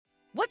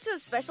What's so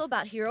special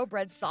about Hero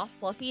Bread's soft,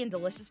 fluffy, and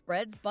delicious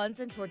breads, buns,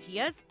 and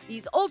tortillas?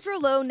 These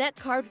ultra-low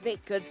net-carb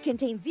baked goods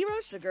contain zero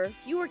sugar,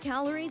 fewer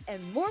calories,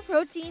 and more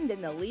protein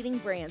than the leading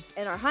brands,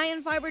 and are high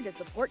in fiber to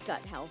support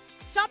gut health.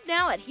 Shop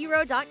now at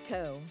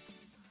hero.co.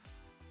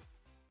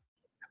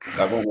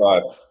 I went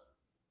live.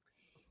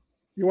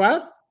 You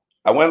what?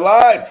 I went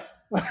live.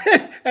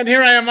 And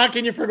here I am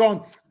mocking you for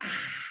going.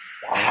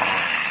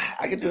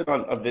 I can do it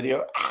on a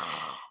video.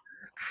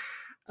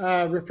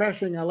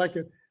 Refreshing. I like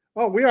it.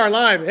 Oh, we are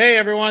live. Hey,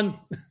 everyone.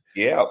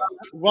 Yeah.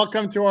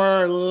 Welcome to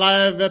our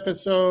live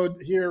episode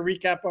here,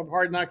 recap of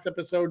Hard Knocks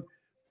episode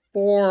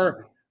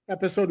 4,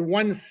 episode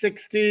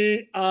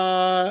 160.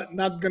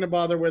 Not going to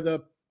bother with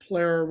a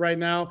player right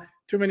now.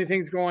 Too many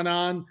things going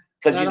on.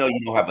 Because you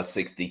don't have a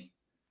 60.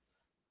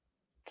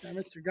 Damn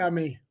it, you got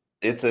me.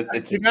 It's an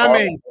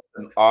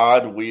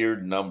odd,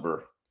 weird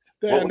number.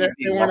 They weren't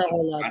a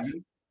whole lot.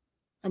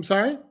 I'm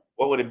sorry?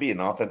 What would it be, an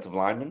offensive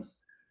lineman?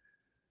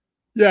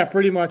 Yeah,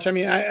 pretty much. I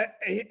mean,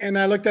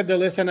 I looked at the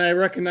list and I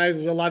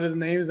recognized a lot of the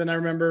names and I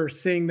remember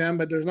seeing them,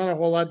 but there's not a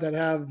whole lot that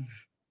have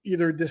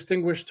either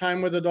distinguished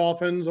time with the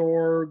Dolphins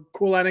or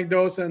cool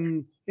anecdotes.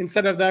 And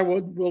instead of that,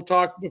 we'll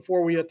talk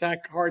before we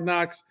attack Hard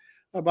Knocks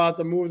about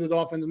the move the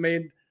Dolphins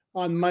made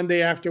on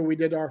Monday after we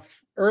did our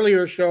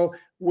earlier show,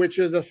 which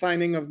is a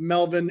signing of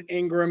Melvin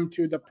Ingram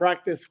to the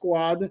practice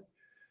squad.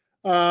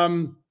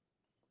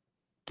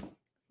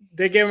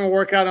 They gave him a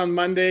workout on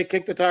Monday,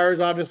 kicked the tires.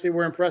 Obviously,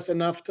 we're impressed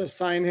enough to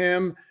sign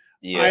him.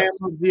 Yeah. I am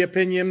of the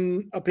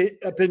opinion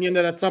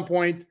that at some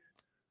point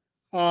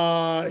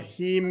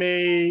he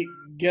may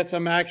get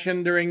some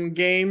action during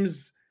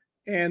games.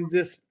 And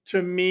this,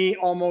 to me,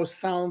 almost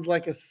sounds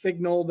like a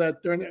signal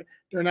that they're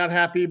not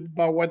happy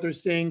about what they're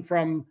seeing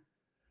from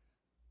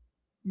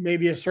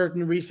maybe a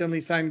certain recently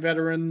signed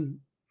veteran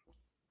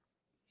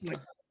like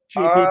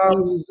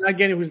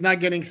JPP, who's not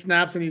getting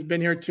snaps, and he's been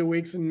here 2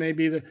 weeks, and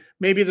maybe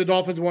the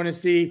Dolphins want to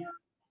see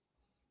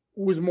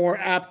who's more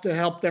apt to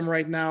help them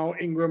right now,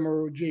 Ingram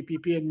or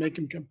JPP, and make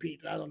him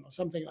compete. I don't know,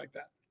 something like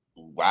that.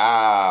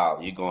 Wow,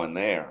 you're going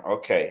there.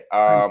 Okay.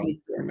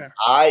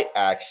 I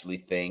actually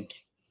think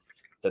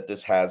that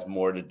this has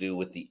more to do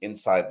with the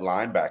inside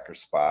linebacker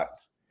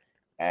spot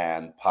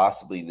and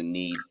possibly the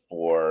need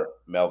for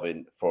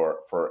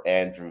for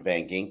Andrew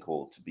Van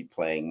Ginkel to be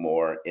playing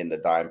more in the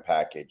dime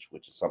package,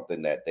 which is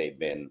something that they've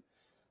been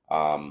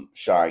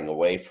shying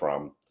away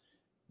from.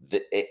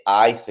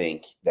 I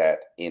think that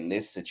in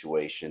this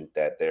situation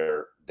that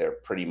they're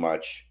pretty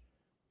much,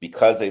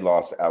 because they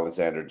lost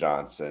Alexander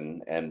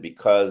Johnson and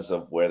because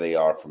of where they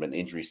are from an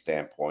injury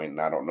standpoint,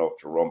 and I don't know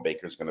if Jerome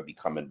Baker is going to be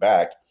coming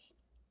back,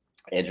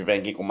 Andrew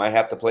Van Ginkel might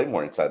have to play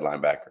more inside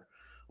linebacker,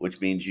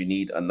 which means you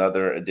need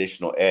another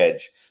additional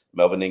edge.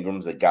 Melvin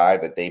Ingram's a guy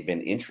that they've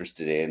been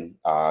interested in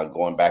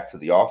going back to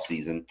the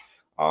offseason.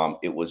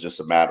 It was just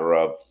a matter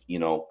of,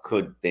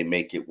 could they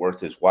make it worth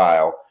his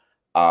while?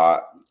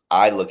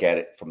 I look at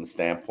it from the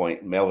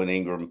standpoint, Melvin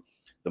Ingram,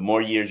 the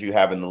more years you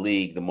have in the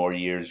league, the more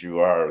years you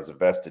are as a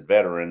vested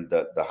veteran,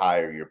 the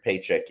higher your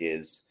paycheck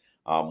is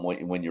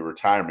when your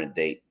retirement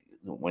date,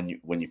 when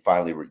you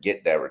finally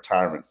get that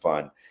retirement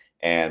fund.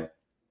 And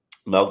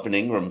Melvin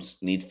Ingram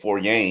needs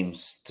 4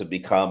 games to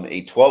become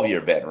a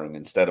 12-year veteran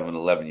instead of an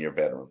 11-year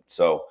veteran.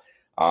 So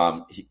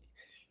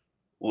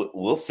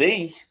we'll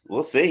see.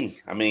 We'll see.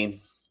 I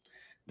mean,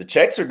 the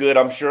checks are good,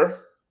 I'm sure.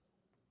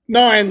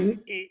 No,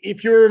 and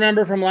if you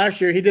remember from last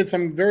year, he did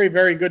some very,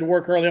 very good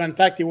work early on. In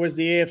fact, he was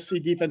the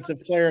AFC Defensive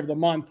Player of the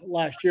Month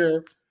last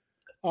year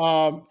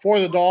for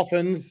the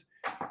Dolphins.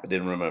 I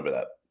didn't remember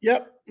that.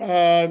 Yep.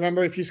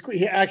 Remember,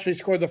 he actually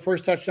scored the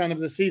first touchdown of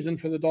the season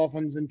for the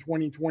Dolphins in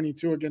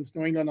 2022 against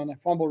New England on a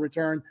fumble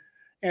return,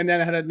 and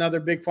then had another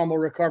big fumble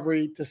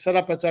recovery to set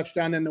up a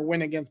touchdown in the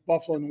win against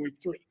Buffalo in week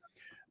 3.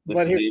 This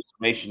is the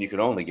information you can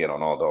only get on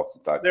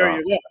alldolphins.com. There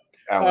you go.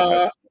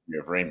 Alan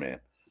has Rain Man.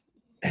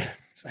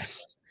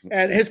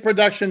 And his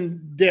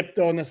production dipped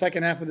in the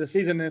second half of the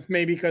season. And it's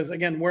maybe because,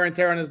 again, wear and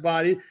tear on his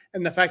body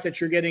and the fact that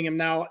you're getting him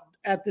now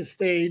at this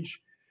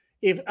stage.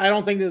 If I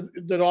don't think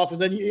that the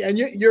Dolphins, and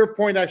your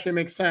point actually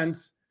makes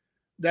sense,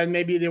 that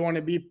maybe they want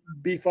to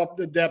beef up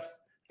the depth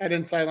at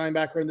inside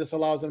linebacker, and this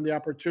allows them the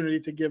opportunity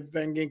to give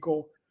Van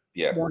Ginkel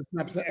more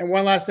snaps. And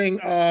one last thing,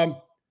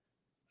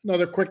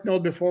 another quick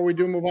note before we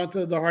do move on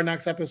to the Hard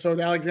Knocks episode.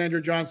 Alexander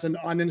Johnson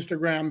on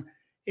Instagram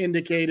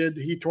indicated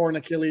he tore an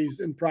Achilles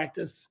in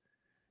practice,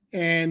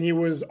 and he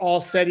was all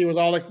set. He was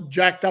all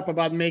jacked up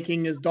about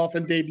making his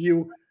Dolphin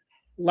debut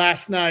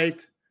last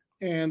night.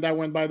 And that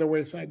went by the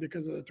wayside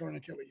because of the torn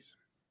Achilles.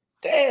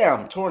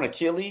 Damn, torn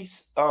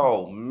Achilles.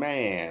 Oh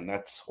man,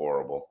 that's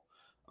horrible.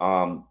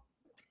 I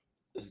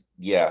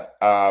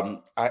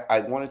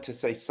wanted to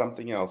say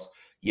something else.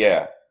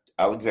 Yeah,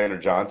 Alexander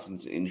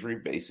Johnson's injury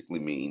basically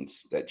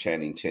means that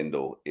Channing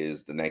Tindall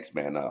is the next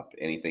man up.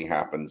 Anything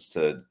happens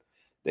to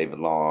David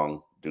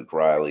Long, Duke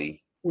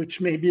Riley,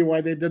 which may be why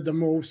they did the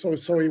move, so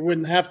he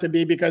wouldn't have to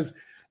be, because,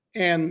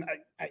 and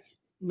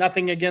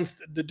nothing against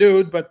the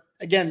dude, but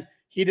again,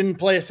 he didn't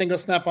play a single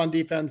snap on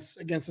defense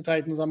against the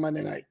Titans on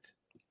Monday night.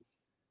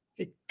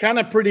 it's kind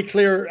of pretty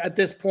clear at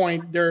this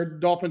point their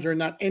Dolphins are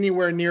not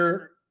anywhere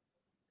near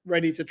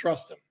ready to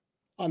trust them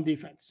on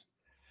defense.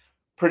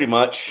 Pretty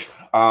much.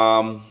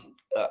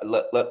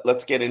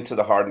 Let's get into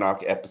the Hard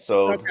Knock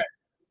episode. Okay.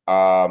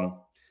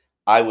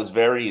 I was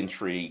very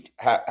intrigued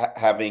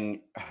having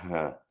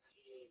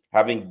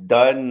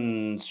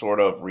done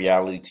sort of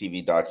reality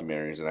TV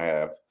documentaries, and I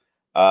have.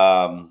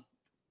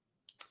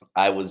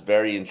 I was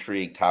very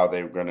intrigued how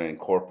they were going to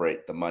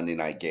incorporate the Monday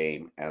night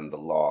game and the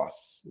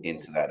loss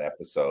into that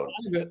episode.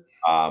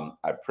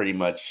 I pretty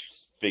much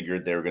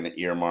figured they were going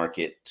to earmark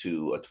it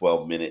to a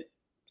 12-minute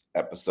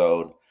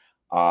episode,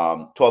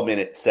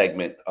 12-minute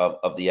segment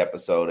of the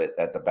episode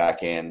at the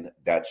back end.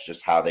 That's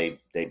just how they've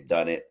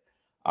done it.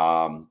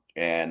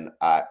 And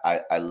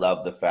I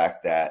love the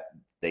fact that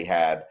they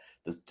had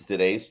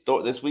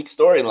this week's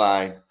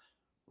storyline: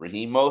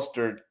 Raheem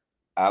Mostert,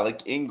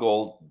 Alec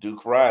Ingold,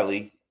 Duke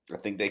Riley. I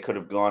think they could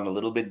have gone a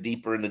little bit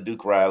deeper into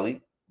Duke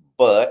Riley,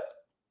 but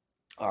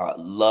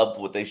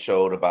loved what they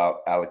showed about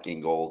Alec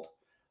Ingold.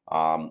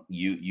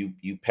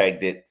 You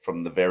pegged it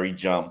from the very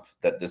jump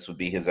that this would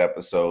be his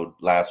episode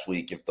last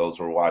week. If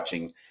those were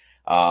watching,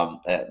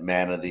 at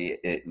Man of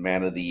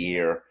the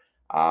Year.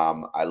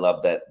 I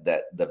love that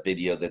the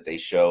video that they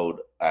showed,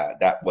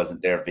 that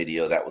wasn't their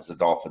video. That was the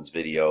Dolphins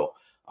video.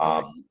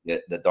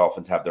 The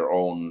Dolphins have their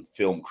own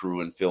film crew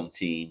and film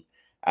team.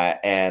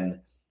 And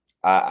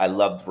I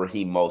loved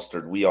Raheem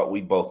Mostert.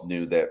 We both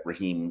knew that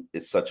Raheem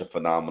is such a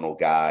phenomenal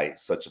guy,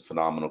 such a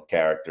phenomenal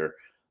character.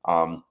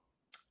 I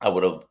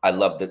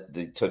love that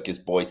they took his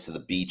boys to the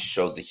beach,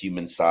 showed the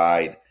human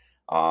side.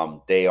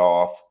 Day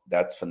off,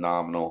 that's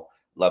phenomenal.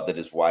 Love that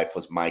his wife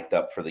was mic'd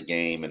up for the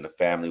game and the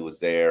family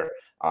was there.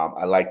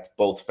 I liked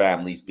both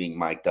families being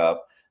mic'd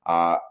up.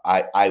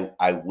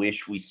 I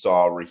wish we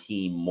saw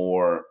Raheem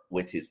more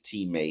with his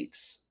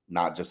teammates,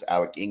 not just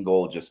Alec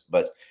Ingold,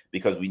 but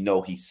because we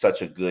know he's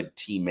such a good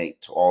teammate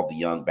to all the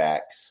young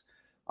backs,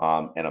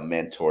 and a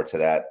mentor to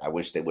that. I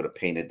wish they would have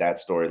painted that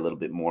story a little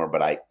bit more,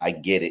 but I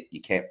get it.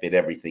 You can't fit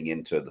everything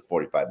into the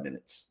 45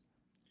 minutes.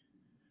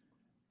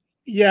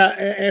 Yeah,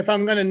 if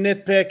I'm going to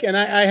nitpick, and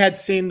I had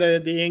seen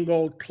the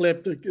Ingold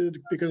clip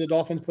because the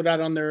Dolphins put out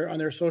on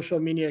their social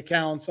media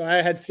accounts. So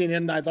I had seen it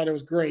and I thought it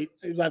was great.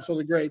 It was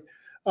absolutely great.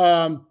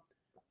 And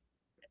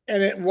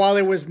while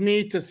it was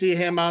neat to see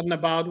him out and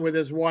about with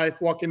his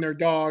wife walking their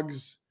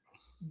dogs,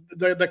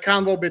 the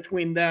convo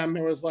between them,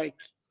 it was like,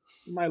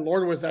 my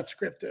Lord, was that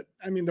scripted?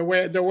 I mean, the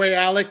way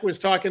Alec was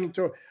talking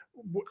to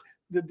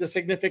the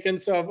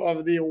significance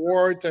of the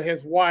award to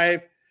his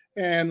wife,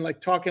 and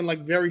like talking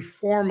like very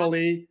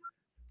formally.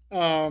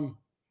 Again,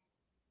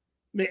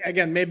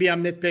 maybe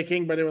I'm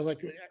nitpicking, but it was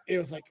like,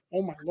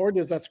 oh my Lord,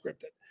 is that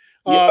scripted?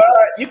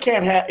 You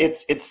can't have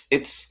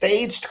it's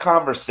staged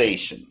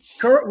conversations.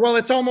 Well,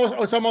 it's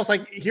almost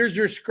like, here's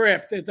your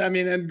script.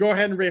 And go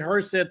ahead and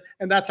rehearse it,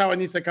 and that's how it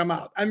needs to come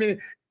out. I mean,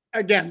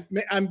 again,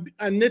 I'm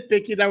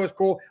nitpicky. That was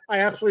cool. I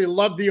absolutely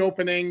loved the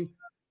opening,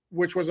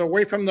 which was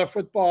away from the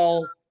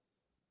football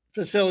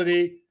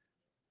facility.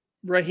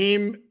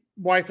 Raheem,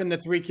 wife, and the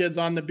 3 kids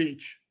on the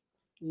beach.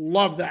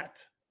 Love that.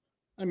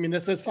 I mean,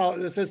 this is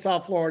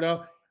South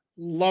Florida.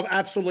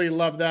 Absolutely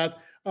love that.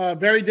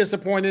 Very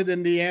disappointed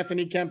in the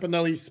Anthony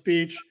Campanelli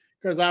speech,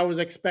 because I was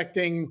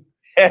expecting,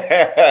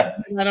 I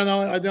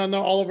don't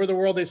know, all over the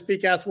world they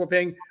speak ass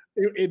whooping.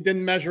 It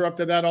didn't measure up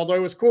to that, although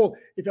it was cool.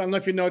 I don't know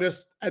if you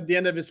noticed at the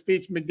end of his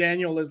speech,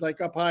 McDaniel is like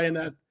up high in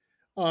that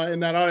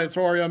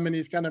auditorium, and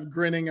he's kind of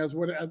grinning as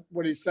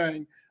what he's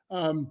saying.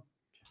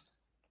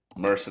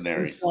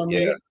 Mercenaries,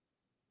 yeah.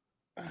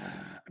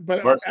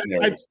 But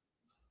Mercenaries.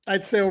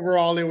 I'd say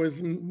overall it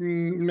was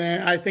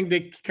meh. I think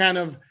they kind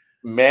of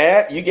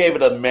meh. You gave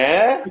it a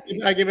meh.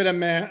 I give it a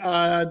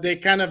meh. They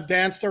kind of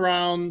danced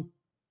around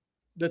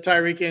the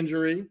Tyreek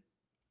injury,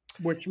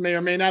 which may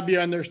or may not be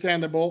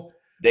understandable.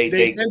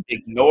 They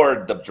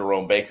ignored the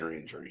Jerome Baker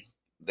injury.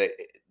 We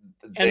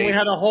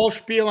had a whole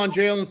spiel on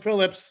Jalen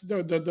Phillips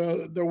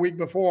the week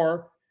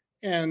before,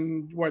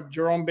 and what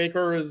Jerome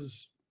Baker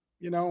is,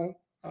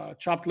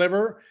 chopped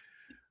liver.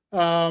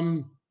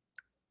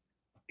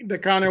 The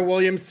Connor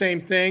Williams,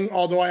 same thing.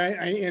 Although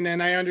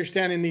I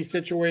understand in these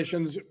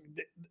situations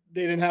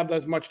they didn't have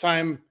as much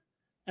time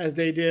as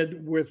they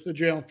did with the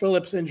Jalen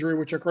Phillips injury,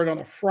 which occurred on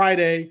a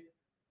Friday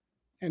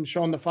and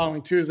shown the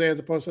following Tuesday as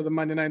opposed to the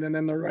Monday night and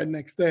then the right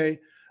next day.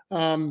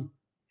 But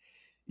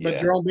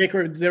Jerome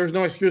Baker, there was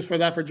no excuse for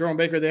that for Jerome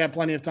Baker. They had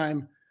plenty of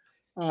time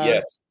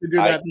to do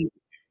that.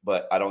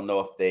 But I don't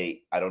know if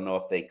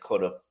they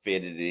could have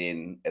fitted it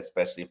in,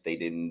 especially if they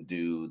didn't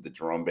do the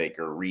Jerome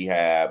Baker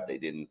rehab. They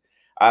didn't.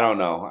 I don't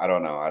know.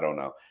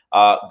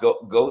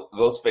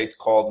 Ghostface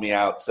called me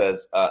out,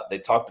 says they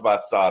talked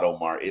about Saad,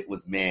 Omar. It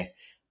was meh.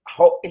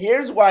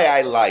 Here's why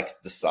I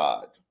liked the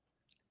Saad.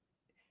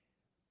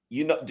 Do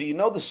you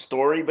know the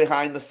story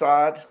behind the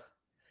Saad?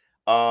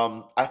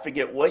 I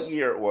forget what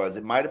year it was.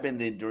 It might have been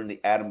during the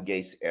Adam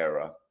Gase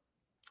era.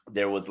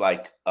 There was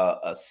like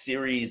a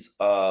series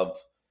of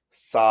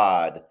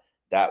Saad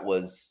that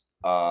was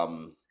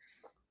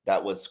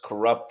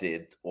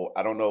corrupted, or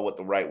I don't know what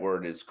the right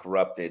word is,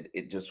 corrupted.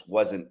 It just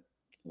wasn't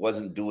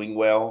wasn't doing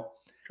well.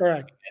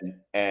 Correct.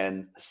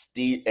 And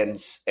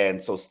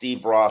so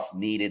Steve Ross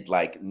needed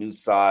like new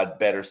sod,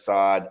 better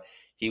sod.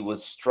 He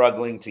was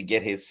struggling to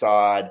get his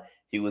sod.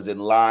 He was in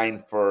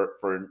line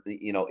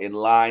in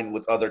line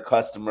with other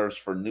customers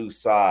for new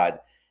sod,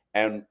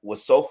 and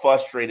was so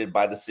frustrated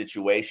by the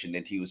situation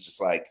that he was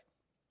just like,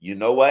 you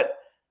know what?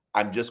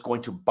 I'm just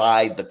going to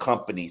buy the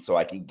company so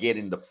I can get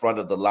in the front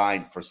of the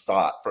line for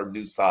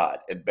new sod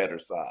and better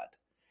sod.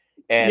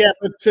 And yeah,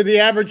 but to the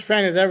average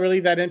fan, is that really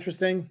that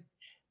interesting?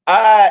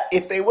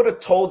 If they would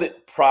have told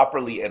it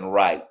properly and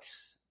right,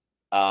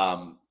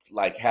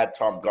 like had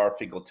Tom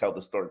Garfinkel tell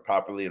the story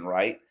properly and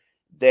right,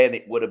 then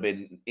it would have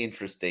been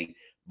interesting.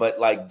 But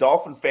like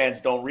Dolphin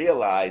fans don't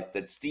realize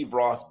that Steve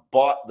Ross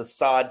bought the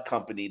sod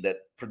company that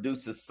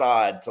produces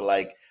sod to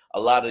like a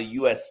lot of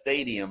U.S.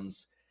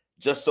 stadiums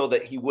just so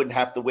that he wouldn't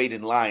have to wait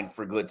in line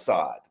for good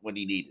sod when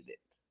he needed it.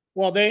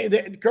 Well, they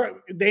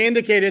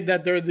indicated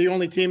that they're the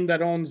only team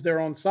that owns their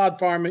own sod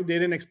farm. They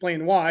didn't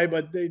explain why,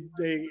 but they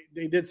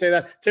did say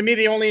that. To me,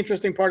 the only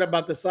interesting part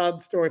about the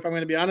sod story, if I'm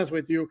going to be honest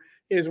with you,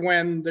 is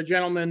when the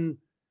gentleman,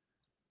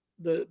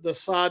 the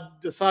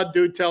sod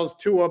dude tells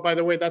Tua, by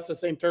the way, that's the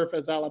same turf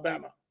as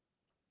Alabama,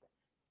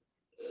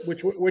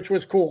 which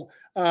was cool.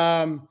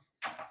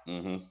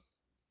 Mm-hmm.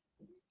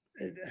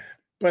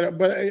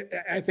 But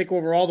I think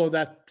overall, though,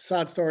 that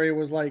sod story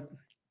was like.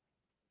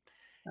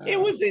 It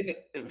was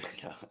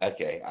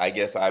okay. I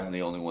guess I'm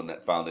the only one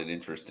that found it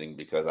interesting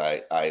because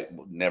I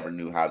never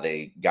knew how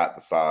they got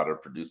the sod or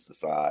produced the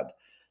sod,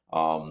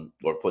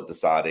 or put the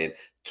sod in.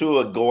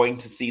 Tua going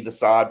to see the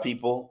sod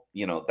people,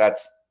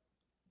 that's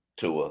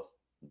Tua.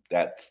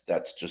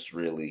 That's just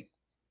really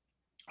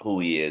who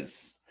he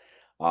is.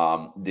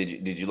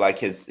 Did you like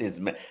his?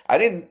 They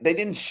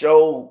didn't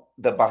show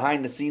the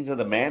behind the scenes of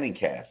the Manning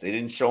cast. They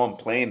didn't show him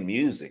playing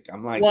music.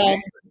 I'm like, well,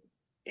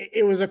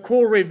 it was a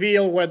cool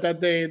reveal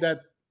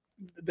that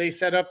they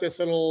set up this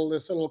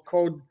little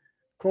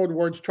code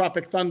words,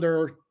 Tropic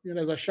Thunder,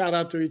 as a shout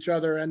out to each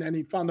other, and then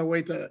he found a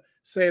way to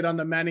say it on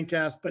the Manning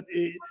cast. But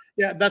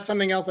that's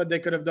something else that they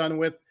could have done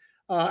with,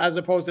 as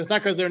opposed to, it's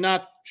not because they're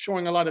not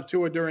showing a lot of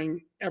Tua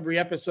during every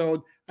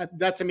episode.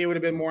 That to me would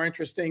have been more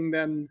interesting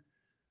than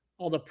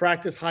all the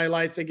practice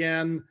highlights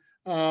again,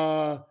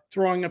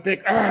 throwing a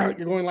pick. You're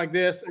going like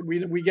this.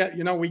 We get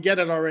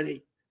it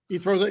already. He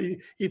throws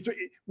it.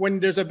 When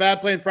there's a bad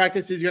play in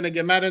practice, he's going to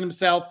get mad at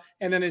himself,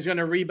 and then he's going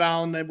to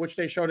rebound, which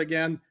they showed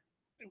again.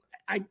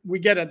 We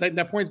get it.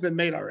 That point's been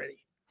made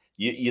already.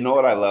 You know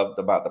what I loved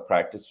about the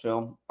practice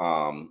film?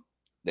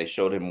 They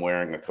showed him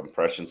wearing a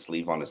compression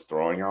sleeve on his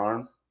throwing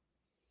arm,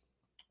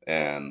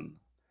 and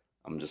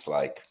I'm just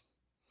like,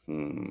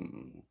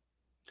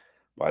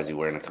 why is he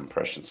wearing a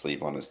compression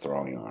sleeve on his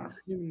throwing arm?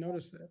 I didn't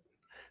notice that.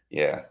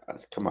 Yeah,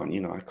 come on.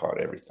 I caught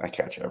everything. I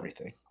catch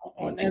everything.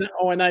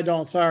 And I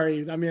don't.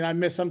 Sorry. I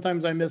mean,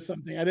 sometimes I miss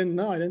something. I didn't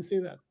know. I didn't see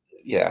that.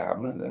 Yeah,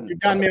 you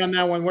got me on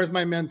that one. Where's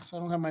my mints? I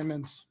don't have my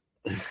mints.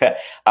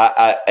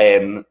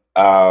 I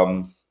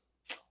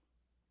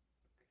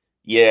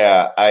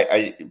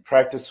the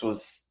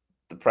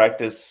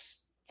practice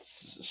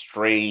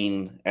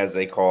strain, as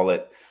they call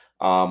it,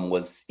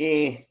 was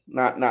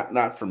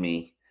not for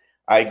me.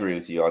 I agree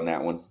with you on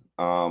that one.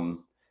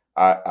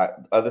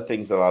 Other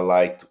things that I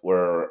liked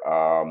were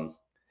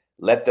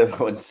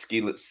when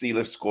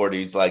Steelers scored,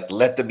 he's like,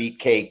 let them eat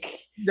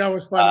cake. That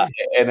was funny.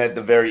 And at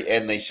the very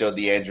end, they showed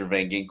the Andrew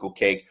Van Ginkel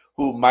cake,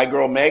 who my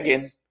girl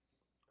Megan,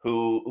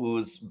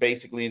 who's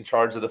basically in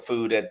charge of the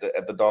food at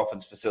the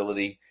Dolphins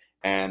facility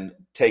and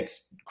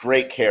takes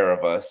great care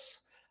of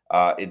us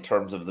in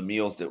terms of the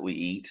meals that we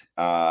eat,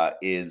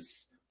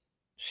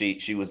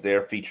 she was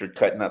there featured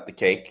cutting up the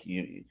cake.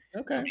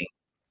 Okay.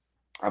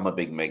 I'm a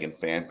big Megan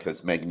fan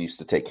because Megan used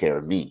to take care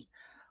of me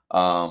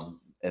and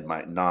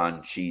my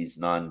non-cheese,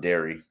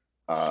 non-dairy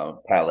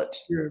palate.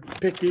 You're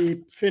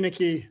picky,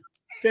 finicky.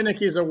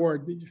 Finicky is a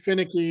word.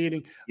 Finicky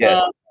eating.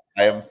 Yes,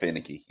 I am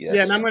finicky. Yes.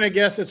 Yeah, and I'm going to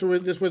guess this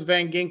was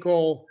Van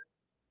Ginkel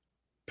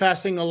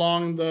passing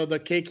along the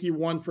cake he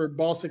won for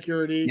ball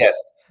security. Yes,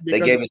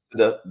 they gave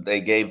the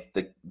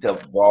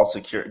ball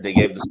security. They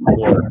gave the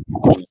score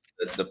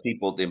to the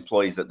people, the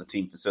employees at the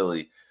team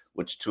facility,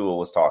 which Tua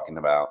was talking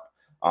about.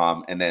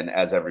 And then,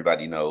 as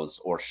everybody knows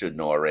or should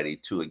know already,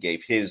 Tua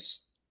gave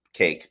his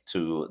cake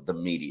to the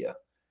media.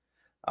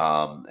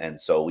 And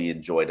so we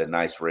enjoyed a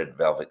nice red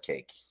velvet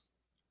cake.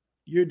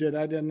 You did.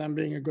 I didn't. I'm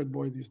being a good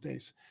boy these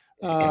days.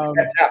 I'm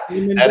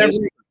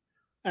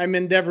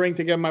endeavoring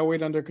to get my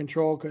weight under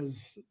control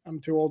because I'm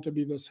too old to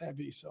be this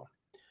heavy. So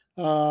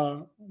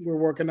we're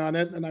working on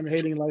it, and I'm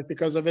hating life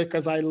because of it,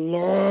 because I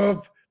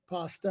love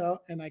pasta,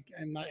 and I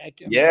can.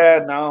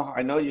 Yeah, no,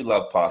 I know you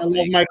love pasta. I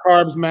love my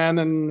carbs, man,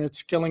 and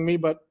it's killing me.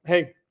 But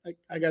hey,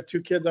 I got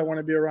 2 kids I want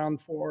to be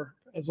around for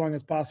as long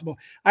as possible.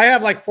 I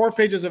have like 4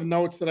 pages of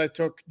notes that I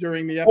took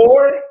during the episode.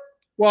 4?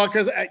 Well,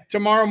 because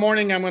tomorrow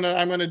morning I'm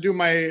gonna do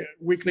my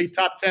weekly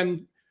top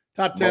 10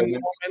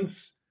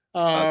 moments.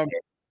 Okay.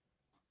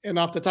 And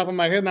off the top of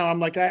my head now, I'm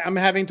like I'm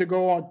having to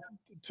go on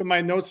to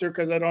my notes here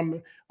because I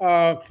don't.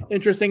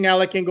 Interesting,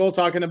 Alec Ingold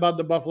talking about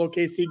the Buffalo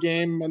KC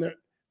game and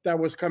that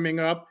was coming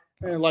up,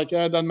 and like,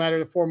 it doesn't matter,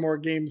 the 4 more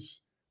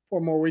games,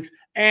 4 more weeks,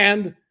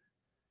 and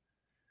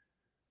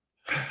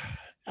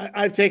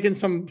I've taken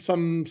some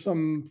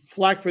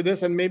flack for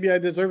this, and maybe I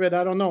deserve it.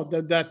 I don't know.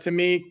 That to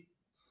me,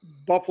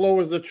 Buffalo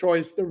was the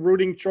choice, the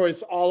rooting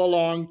choice all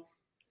along,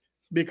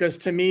 because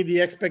to me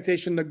the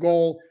expectation, the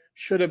goal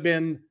should have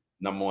been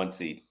number 1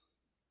 seed.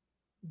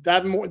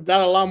 That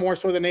a lot more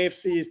so than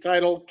AFC's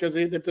title, because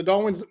if the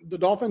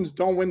Dolphins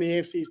don't win the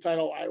AFC's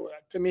title,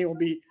 to me it will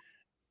be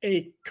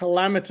a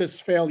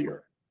calamitous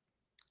failure,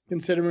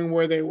 considering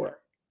where they were.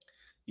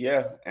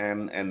 Yeah,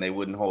 and they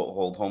wouldn't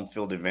hold home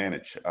field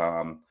advantage.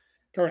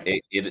 Correct.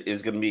 It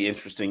is going to be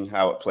interesting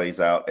how it plays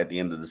out at the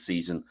end of the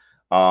season.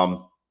 I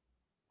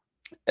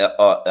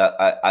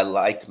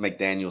liked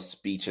McDaniel's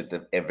speech at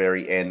the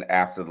very end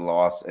after the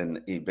loss, and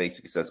he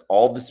basically says,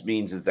 all this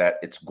means is that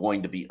it's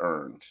going to be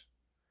earned.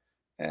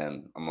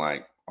 And I'm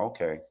like,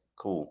 okay,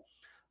 cool.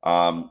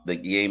 The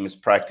game is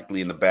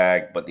practically in the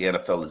bag, but the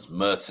NFL is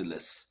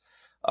merciless.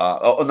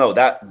 No,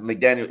 that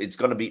McDaniel, it's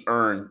going to be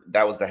earned.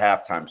 That was the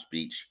halftime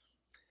speech.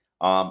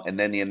 And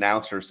then the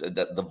announcer said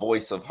that the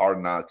voice of Hard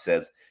Knocks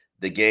says,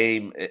 the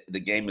game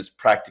is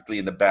practically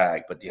in the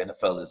bag, but the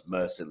NFL is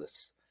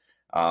merciless.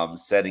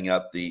 Setting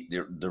up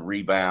the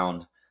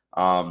rebound.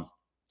 And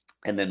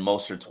then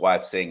Mostert's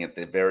wife saying at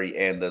the very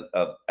end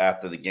of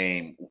after the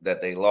game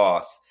that they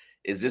lost,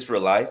 is this real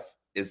life?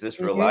 Is this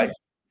real life?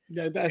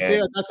 Yeah, I see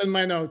it. That's in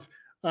my notes.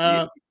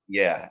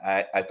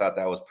 Yeah, I thought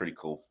that was pretty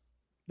cool.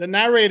 The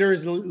narrator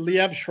is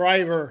Liev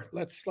Schreiber.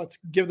 Let's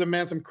give the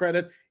man some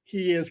credit.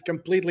 He is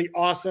completely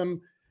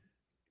awesome.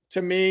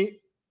 To me,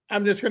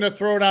 I'm just going to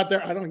throw it out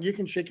there. You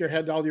can shake your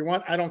head all you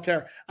want. I don't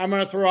care. I'm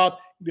going to throw out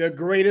the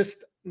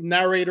greatest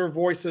narrator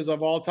voices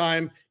of all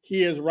time.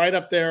 He is right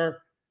up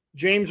there.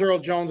 James Earl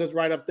Jones is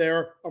right up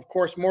there. Of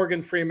course,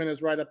 Morgan Freeman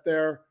is right up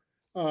there.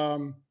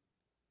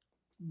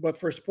 But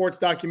for sports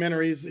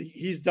documentaries,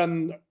 he's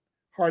done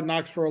Hard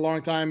Knocks for a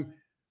long time.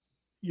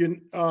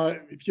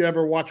 If you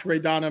ever watch Ray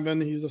Donovan,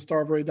 he's the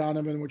star of Ray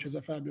Donovan, which is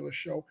a fabulous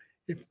show.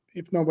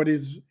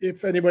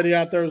 If anybody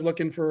out there is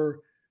looking for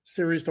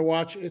series to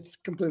watch, it's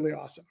completely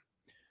awesome.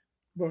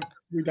 But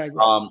we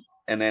digress.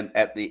 And then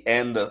at the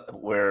end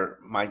where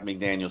Mike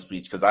McDaniel's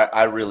speech, because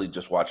I really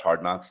just watched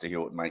Hard Knocks to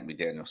hear what Mike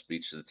McDaniel's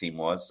speech to the team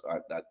was. I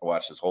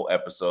watched this whole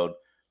episode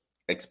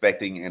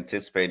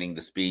anticipating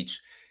the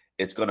speech.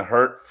 It's going to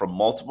hurt for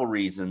multiple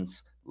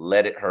reasons.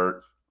 Let it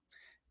hurt.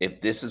 If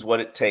this is what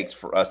it takes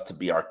for us to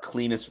be our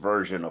cleanest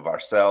version of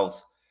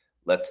ourselves,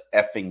 let's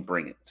effing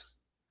bring it.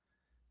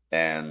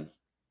 And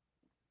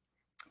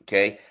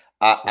okay,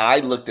 I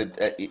looked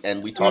at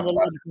and we talked about a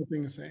logical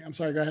thing to say. I'm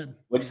sorry, go ahead.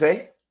 What'd you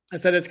say? I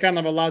said it's kind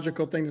of a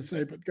logical thing to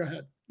say, but go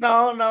ahead.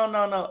 No.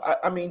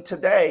 I mean,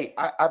 today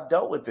I've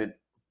dealt with it.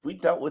 We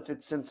dealt with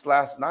it since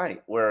last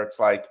night, where it's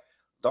like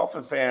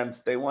Dolphin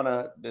fans, they want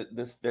to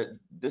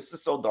this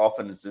is so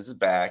Dolphins. This is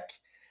back.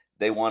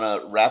 They want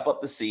to wrap up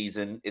the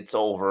season. It's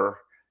over.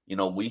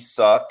 We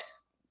suck.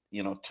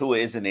 Tua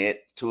isn't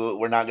it. Tua,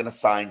 we're not going to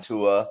sign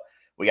Tua.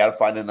 We got to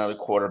find another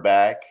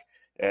quarterback.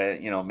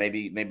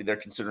 Maybe they're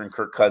considering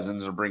Kirk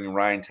Cousins or bringing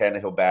Ryan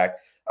Tannehill back.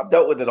 I've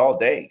dealt with it all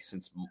day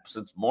since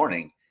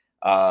morning.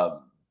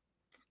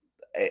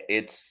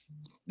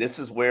 This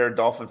is where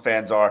Dolphin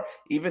fans are.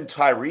 Even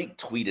Tyreek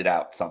tweeted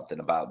out something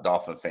about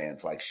Dolphin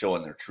fans like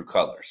showing their true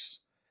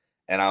colors,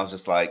 and I was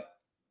just like,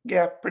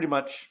 yeah, pretty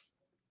much.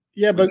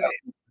 Yeah, but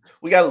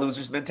we got a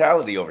loser's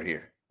mentality over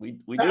here. We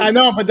do. I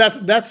know, but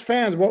that's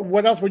fans.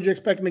 What else would you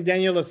expect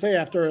McDaniel to say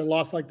after a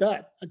loss like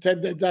that?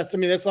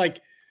 That's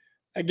like,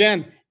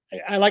 again,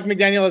 I like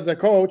McDaniel as a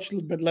coach,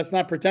 but let's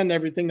not pretend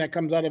everything that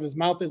comes out of his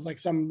mouth is like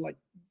some like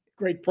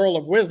great pearl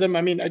of wisdom.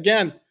 I mean,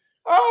 again,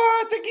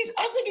 I think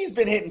he's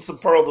been hitting some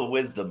pearls of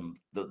wisdom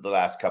the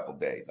last couple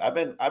of days. I've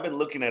been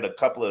looking at a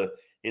couple of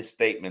his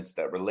statements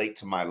that relate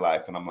to my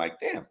life, and I'm like,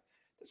 damn,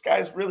 this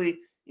guy's really,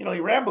 he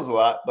rambles a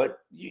lot,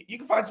 but you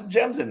can find some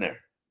gems in there.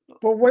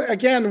 But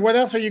what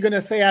else are you going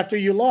to say after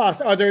you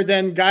lost, other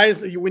than,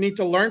 guys, we need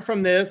to learn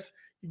from this.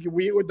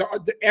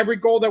 Every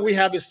goal that we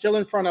have is still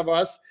in front of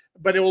us,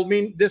 but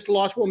this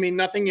loss will mean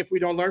nothing if we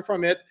don't learn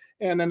from it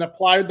and then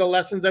apply the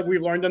lessons that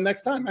we've learned the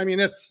next time. I mean,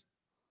 that's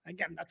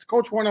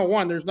Coach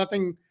 101. There's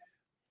nothing.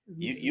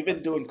 You've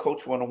been doing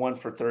Coach 101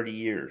 for 30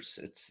 years.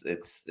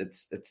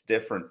 It's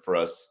different for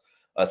us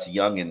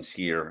youngins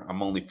here.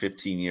 I'm only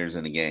 15 years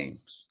in the game,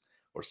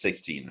 or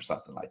 16 or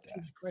something like that.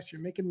 Jesus Christ, you're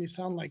making me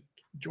sound like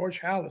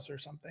George Halas or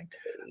something,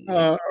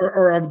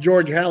 or of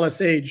George Halas'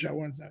 age. I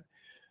want that.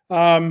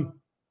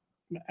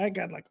 I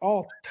got like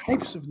all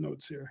types of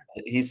notes here.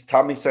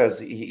 Tommy says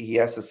he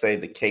has to say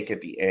the cake at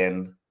the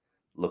end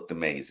looked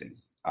amazing.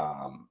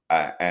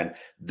 And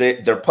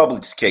they're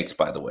Publix cakes,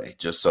 by the way,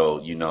 just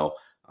so you know.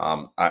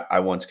 I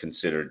once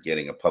considered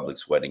getting a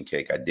Publix wedding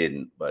cake. I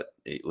didn't, but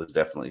it was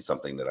definitely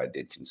something that I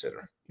did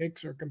consider.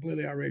 Cakes are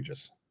completely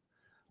outrageous.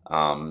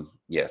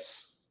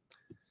 Yes.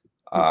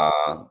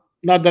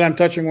 Not that I'm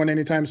touching one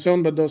anytime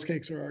soon, but those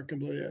cakes are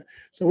completely.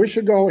 So we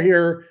should go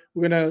here.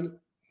 We're going to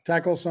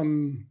tackle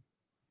some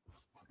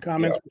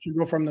comments. Yeah. We should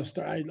go from the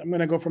start. I'm going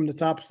to go from the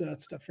top. So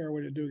that's the fair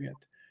way to do it.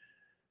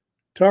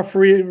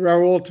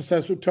 Raul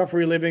says tough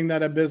reliving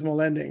that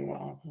abysmal ending.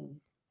 Well,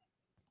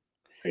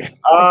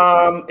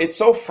 it's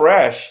so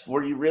fresh.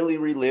 Were you really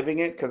reliving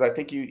it? Because I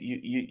think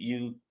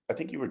I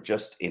think you were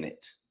just in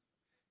it.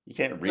 You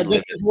can't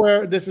relive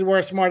it. This is where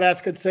a smart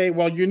ass could say,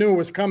 "Well, you knew it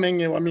was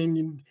coming." I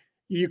mean,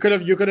 you could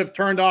have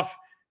turned off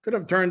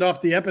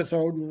the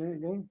episode.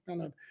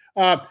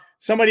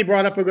 Somebody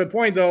brought up a good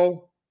point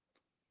though,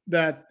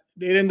 that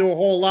they didn't do a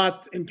whole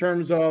lot in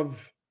terms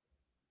of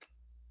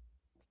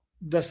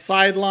the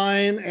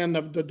sideline and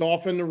the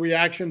Dolphin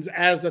reactions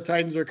as the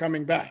Titans are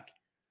coming back.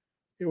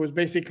 It was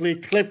basically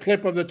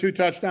clip of the 2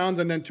 touchdowns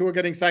and then Tua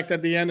getting sacked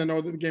at the end and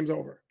the game's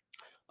over.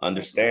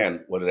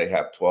 Understand, what do they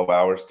have, 12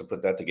 hours to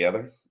put that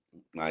together?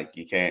 Like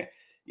you can't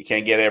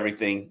get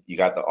everything. You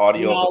got the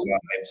audio of the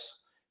wives.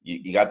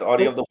 You got the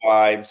audio of the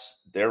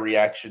wives, their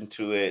reaction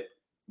to it.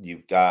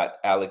 You've got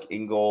Alec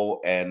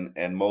Ingold and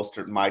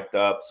Mostert mic'd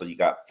up. So you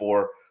got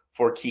four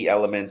key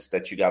elements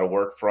that you got to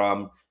work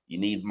from. You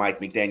need Mike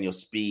McDaniel's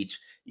speech.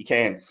 You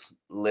can't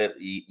live.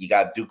 You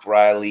got Duke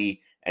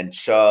Riley and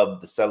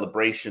Chubb, the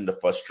celebration, the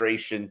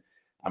frustration.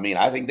 I mean,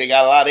 I think they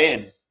got a lot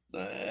in.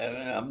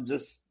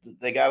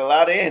 They got a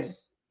lot in. A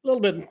little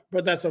bit,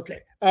 but that's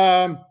okay.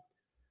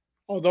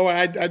 Although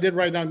I did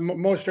write down,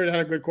 Mostert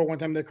had a good quote one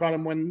time. They caught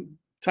him when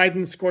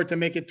Titans scored to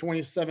make it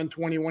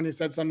 27-21. He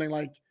said something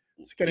like,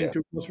 it's getting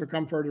too close for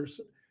comfort or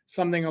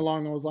something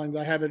along those lines.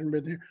 I have it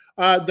written here.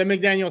 The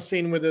McDaniel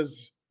scene with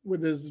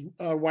his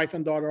wife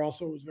and daughter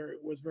also was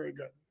very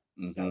good.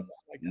 Mm-hmm.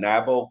 Like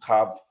Nabo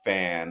Cobb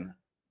fan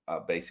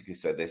basically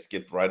said they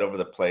skipped right over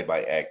the play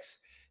by X,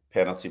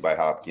 penalty by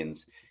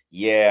Hopkins.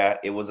 Yeah,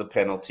 it was a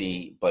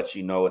penalty, but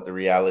you know what the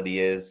reality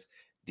is?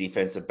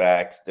 Defensive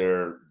backs,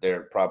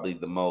 they're probably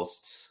the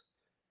most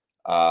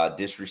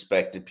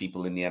disrespected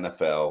people in the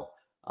NFL.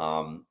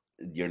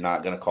 You're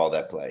not going to call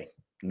that play.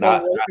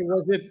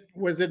 Was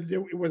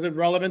it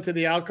relevant to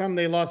the outcome?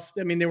 They lost.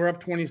 I mean, they were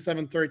up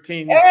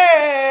 27-13.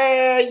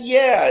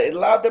 Yeah, it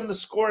allowed them to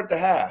score at the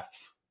half.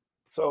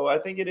 So I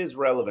think it is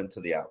relevant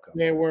to the outcome.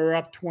 They were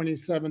up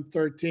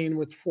 27-13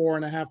 with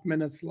 4.5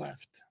 minutes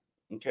left.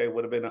 Okay,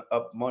 would have been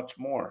up much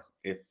more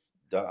if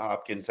the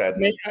Hopkins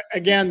hadn't.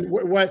 Again,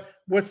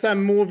 what's that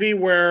movie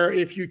where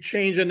if you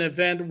change an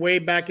event way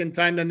back in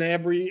time, then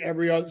every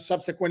other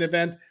subsequent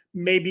event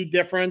may be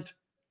different.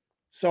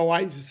 So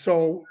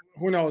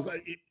who knows?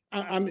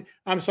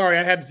 I'm sorry.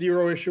 I have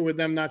zero issue with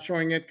them not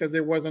showing it because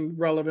it wasn't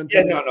relevant.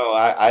 Yeah, no.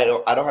 I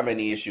don't have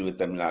any issue with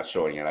them not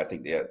showing it. I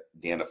think the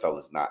NFL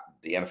is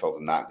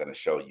not going to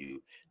show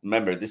you.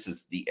 Remember, this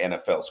is the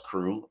NFL's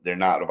crew. They're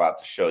not about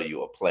to show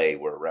you a play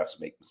where refs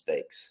make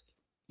mistakes.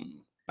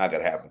 Not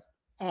gonna happen.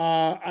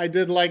 I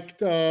did like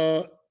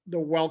the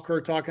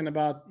Welker talking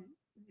about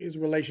his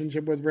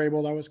relationship with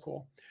Vrabel. That was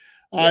cool.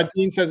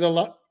 Dean says a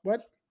lot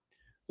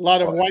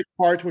of white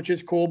parts, which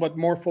is cool, but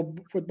more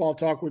football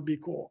talk would be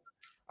cool.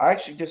 I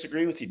actually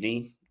disagree with you,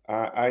 Dean.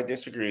 I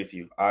disagree with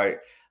you. I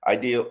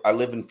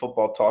live in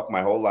football talk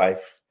my whole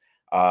life.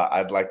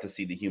 I'd like to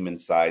see the human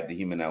side, the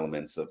human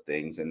elements of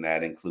things, and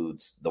that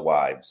includes the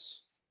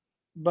wives.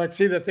 But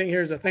see,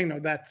 here's the thing, though.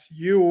 That's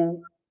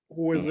you,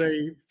 who is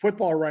a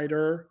football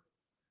writer,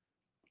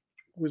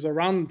 who's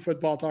around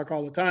football talk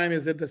all the time.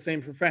 Is it the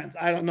same for fans?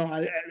 I don't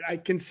know. I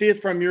can see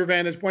it from your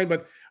vantage point,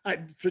 but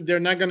they're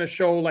not going to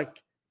show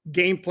like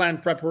game plan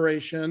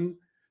preparation.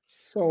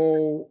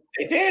 So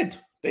they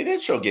did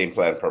show game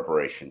plan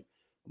prepreration.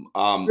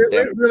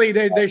 Really,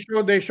 they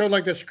showed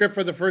like the script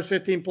for the first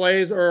 15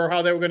 plays, or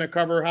how they were going to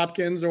cover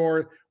Hopkins,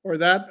 or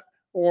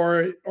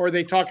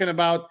they talking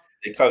about.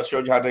 They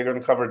showed you how they're going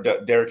to cover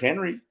Derrick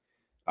Henry.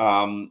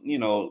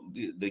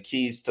 The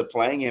keys to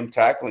playing him,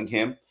 tackling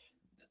him.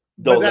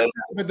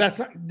 But that's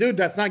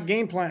not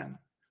game plan.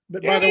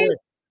 But by the way,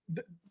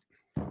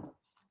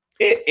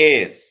 it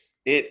is.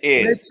 It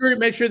is.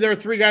 Make sure there are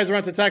 3 guys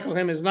around to tackle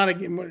him. Is not a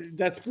game.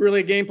 That's really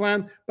a game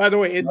plan. By the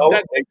way, they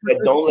said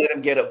don't let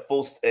him get a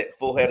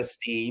full head of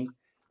steam.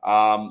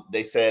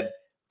 They said,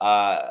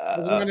 is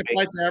he going to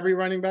fight to every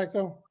running back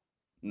though?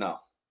 No.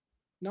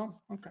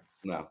 Okay.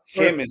 No.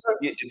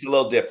 It's a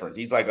little different.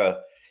 He's like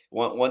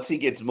once he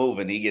gets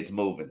moving, he gets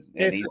moving.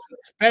 And it's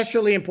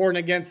especially important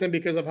against him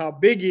because of how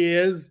big he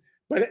is.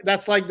 But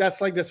that's like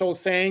this old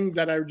saying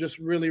that I just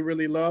really,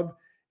 really love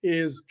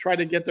is try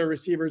to get their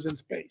receivers in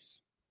space.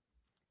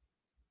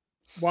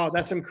 Wow,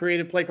 that's some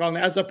creative play calling,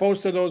 as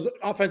opposed to those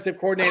offensive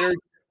coordinators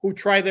who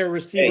try their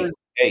receivers.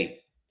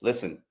 Hey,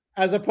 listen.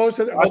 As opposed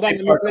to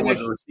Parker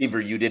was a receiver,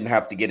 you didn't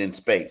have to get in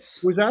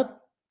space. Who's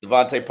that?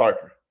 Devontae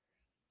Parker.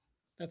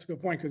 That's a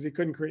good point because he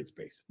couldn't create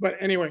space. But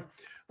anyway,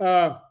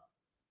 no,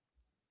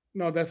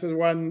 this is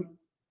one.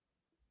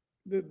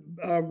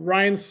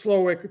 Ryan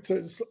Slowick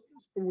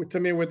to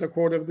me with the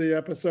quote of the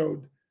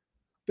episode.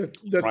 The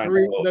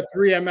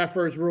three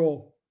MFers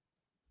rule.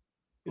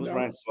 Who's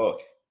Ryan Slowick?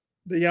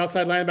 The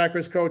outside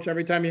linebackers coach.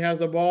 Every time he has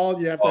the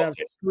ball, you have to have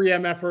 3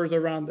 MFers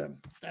around them.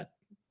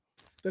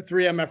 The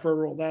 3 MFer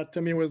rule. That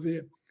to me was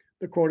the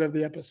quote of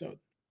the episode.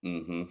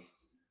 Mm-hmm.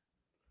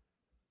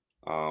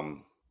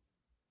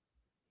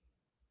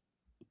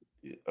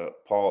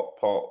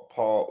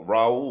 Paul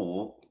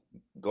Raul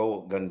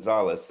Go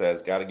Gonzalez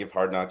says, got to give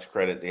Hard Knocks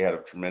credit. They had a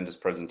tremendous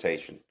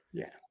presentation.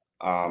 Yeah.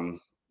 Um,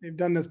 They've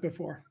done this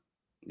before.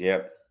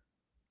 Yep.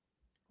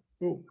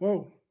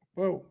 Whoa.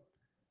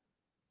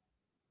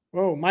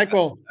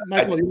 Michael, you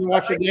didn't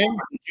watch the game?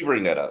 Did you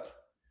bring that up?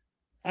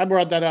 I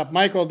brought that up.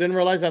 Michael, didn't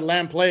realize that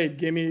Lamb played.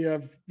 Gave me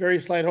a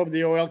very slight hope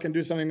the OL can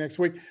do something next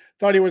week.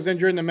 Thought he was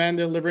injured and the man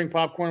delivering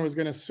popcorn was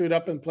going to suit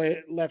up and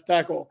play left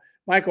tackle.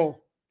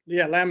 Michael,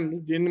 yeah,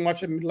 Lamb, didn't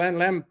watch it.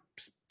 Lamb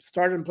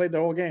started and played the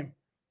whole game.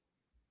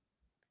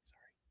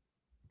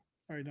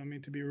 Sorry, don't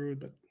mean to be rude,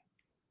 but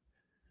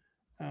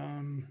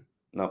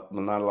no,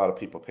 not a lot of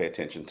people pay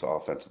attention to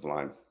offensive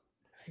line.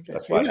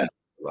 That's why I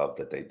love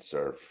that they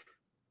deserve.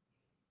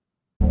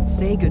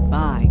 Say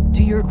goodbye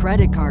to your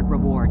credit card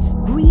rewards.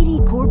 Greedy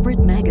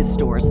corporate mega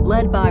stores,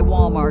 led by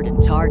Walmart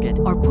and Target,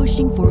 are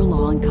pushing for a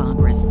law in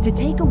Congress to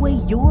take away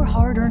your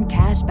hard-earned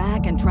cash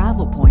back and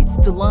travel points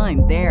to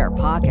line their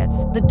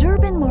pockets. The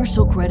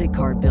Durbin-Marshall credit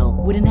card bill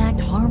would enact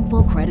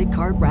harmful credit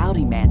card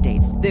routing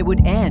mandates that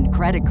would end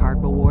credit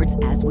card rewards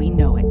as we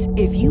know it.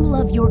 If you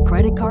love your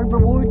credit card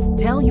rewards,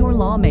 tell your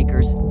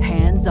lawmakers,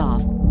 hands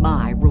off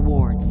my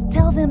rewards.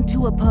 Tell them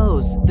to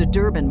oppose the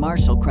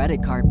Durbin-Marshall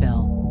credit card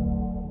bill.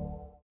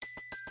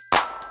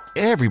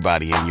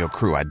 Everybody in your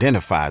crew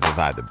identifies as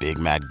either Big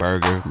Mac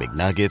Burger,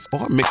 McNuggets,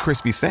 or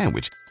McCrispy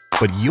Sandwich.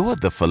 But you're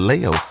the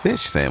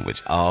Filet-O-Fish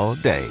Sandwich all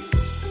day.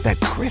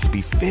 That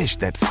crispy fish,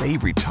 that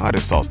savory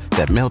tartar sauce,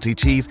 that melty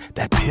cheese,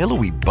 that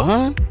pillowy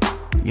bun.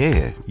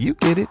 Yeah, you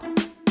get it.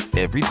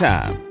 Every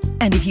time.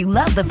 And if you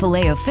love the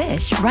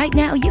Filet-O-Fish, right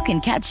now you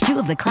can catch 2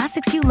 of the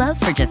classics you love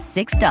for just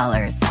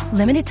 $6.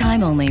 Limited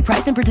time only.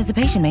 Price and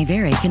participation may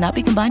vary. Cannot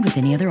be combined with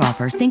any other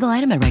offer. Single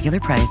item at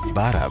regular price.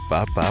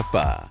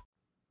 Ba-da-ba-ba-ba.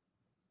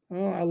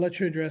 Oh, I'll let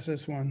you address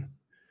this one.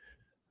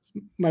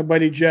 My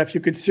buddy Jeff,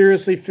 you could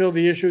seriously feel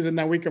the issues in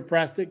that week of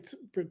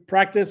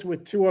practice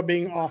with Tua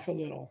being off a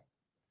little.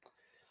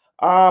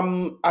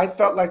 I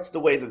felt like it's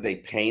the way that they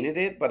painted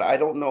it, but I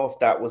don't know if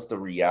that was the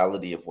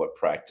reality of what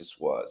practice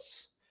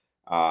was.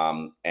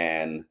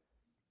 And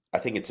I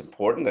think it's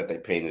important that they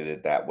painted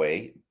it that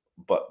way,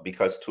 but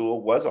because Tua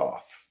was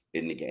off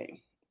in the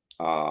game.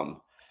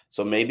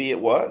 So maybe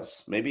that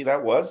was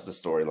the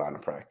storyline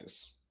of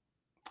practice.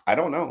 I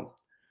don't know.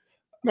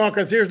 No,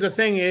 because here's the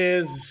thing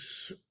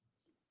is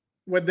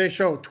what they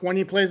show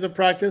 20 plays of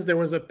practice. There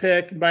was a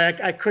pick, but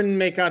I couldn't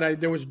make out.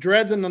 There was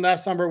dreads and the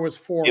last number was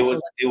 4. It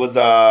was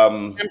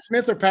Cam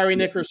Smith or Perry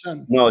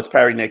Nickerson? No, it's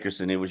Perry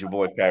Nickerson. It was your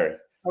boy Perry.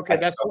 Okay,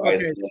 that's okay.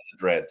 The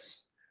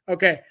dreads.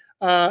 Okay.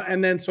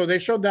 And then so they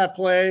showed that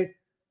play,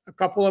 a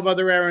couple of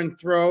other errant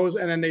throws,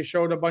 and then they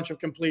showed a bunch of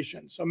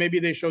completions. So maybe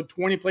they showed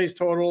 20 plays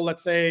total.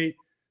 Let's say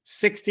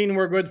 16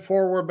 were good,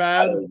 4 were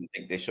bad. I don't even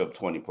think they showed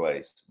 20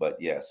 plays, but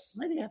yes.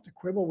 Why do you have to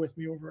quibble with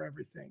me over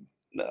everything?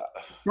 No.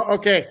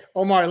 Okay,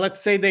 Omar, let's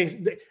say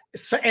they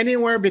so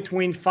anywhere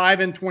between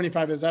 5 and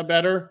 25. Is that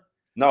better?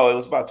 No, it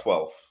was about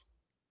 12.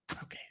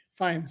 Okay,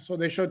 fine. So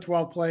they showed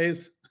 12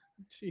 plays.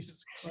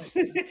 Jesus Christ.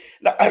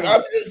 No,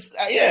 I'm just,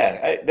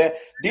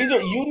 these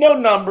are,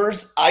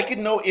 numbers. I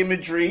can know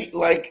imagery.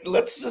 Like,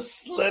 let's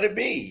just let it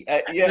be.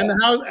 Yeah. And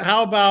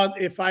how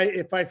about if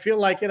I feel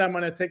like it, I'm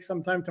going to take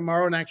some time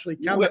tomorrow and actually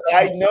count.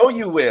 I know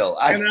you will.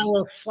 I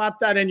will slap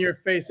that in your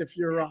face if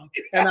you're wrong,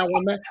 and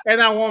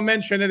I won't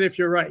mention it if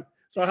you're right.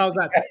 So how's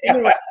that?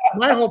 Anyway,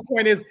 my whole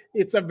point is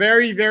it's a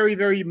very, very,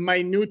 very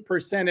minute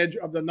percentage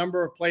of the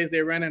number of plays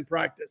they ran in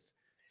practice.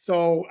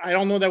 So I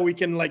don't know that we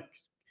can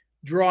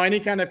draw any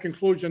kind of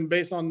conclusion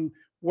based on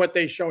what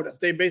they showed us.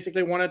 They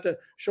basically wanted to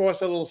show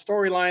us a little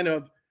storyline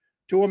of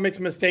Tua makes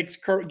mistakes,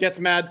 gets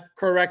mad,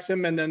 corrects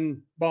him, and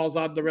then balls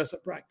out the rest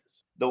of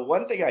practice. The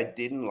one thing I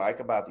didn't like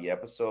about the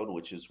episode,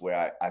 which is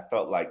where I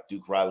felt like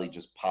Duke Riley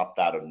just popped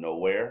out of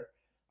nowhere.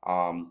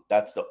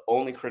 That's the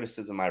only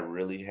criticism I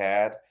really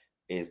had,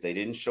 is they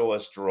didn't show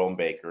us Jerome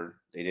Baker.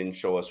 They didn't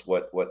show us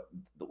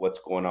what's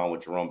going on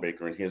with Jerome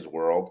Baker in his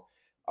world.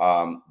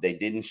 They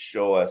didn't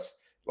show us,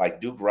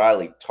 like, Duke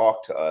Riley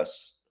talked to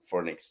us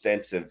for an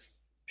extensive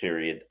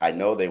period. I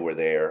know they were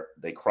there.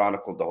 They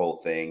chronicled the whole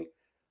thing.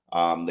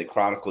 They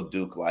chronicled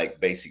Duke,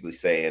 basically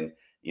saying,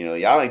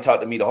 y'all ain't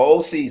talked to me the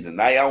whole season.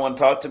 Now y'all want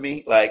to talk to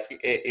me?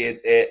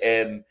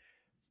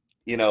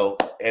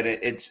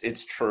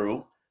 It's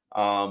true.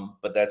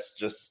 But that's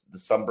just the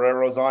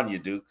sombrero's on you,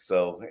 Duke.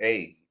 So,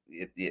 hey,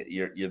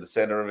 you're the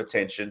center of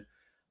attention.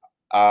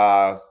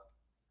 And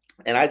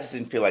I just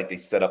didn't feel like they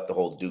set up the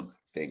whole Duke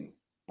thing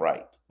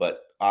right.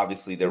 But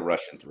obviously they're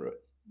rushing through it.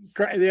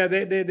 Yeah,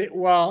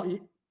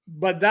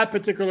 but that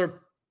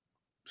particular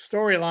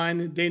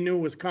storyline they knew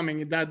was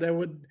coming. That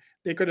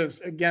they could have,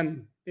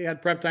 again, they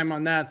had prep time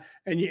on that.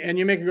 And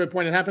you make a good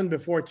point. It happened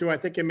before too. I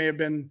think it may have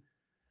been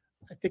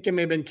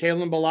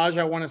Kalen Ballage,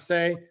 I want to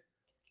say,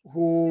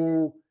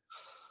 who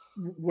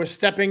was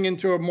stepping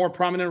into a more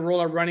prominent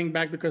role at running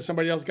back because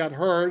somebody else got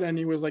hurt, and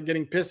he was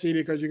getting pissy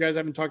because you guys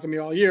haven't talked to me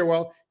all year.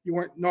 Well, you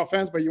weren't, no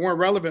offense, but you weren't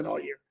relevant all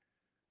year.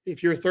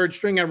 If you're third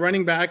string at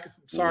running back,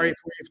 sorry,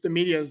 if the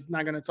media is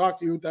not going to talk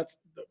to you, that's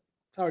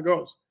how it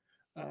goes.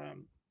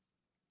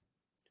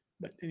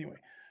 But anyway,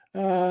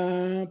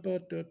 Gary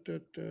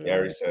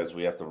says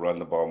we have to run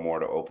the ball more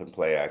to open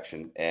play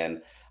action,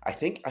 and I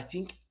think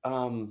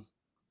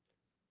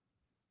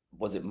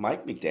was it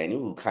Mike McDaniel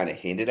who kind of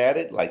hinted at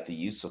it, like the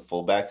use of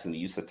fullbacks and the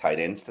use of tight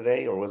ends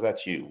today, or was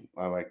that you?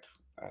 I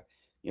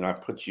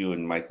put you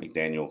and Mike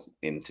McDaniel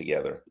in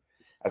together.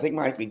 I think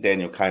Mike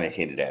McDaniel kind of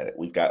hinted at it.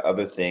 We've got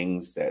other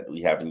things that we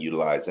haven't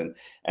utilized, and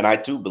I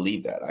do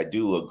believe that. I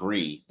do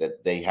agree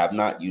that they have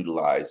not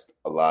utilized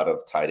a lot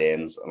of tight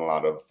ends and a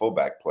lot of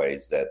fullback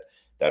plays that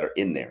are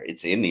in there.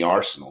 It's in the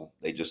arsenal.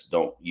 They just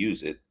don't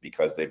use it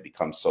because they've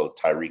become so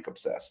Tyreek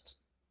obsessed.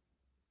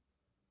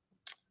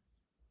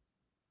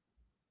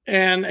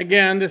 And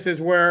again, this is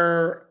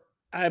where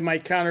I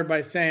might counter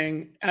by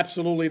saying,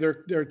 absolutely,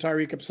 they're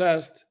Tyreek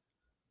obsessed.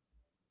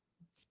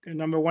 They're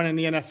number one in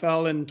the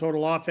NFL in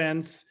total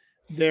offense.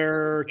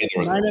 They're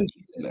 9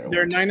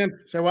 and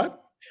say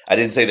what? I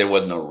didn't say there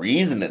was no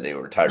reason that they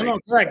were Tyreek. No,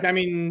 correct. I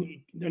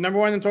mean, they're number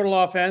one in total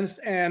offense,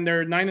 and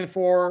they're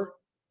 9-4,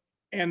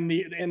 and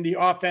the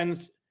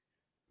offense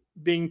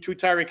being too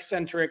Tyreek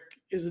centric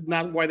is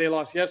not why they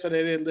lost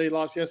yesterday. They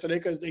lost yesterday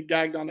because they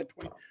gagged on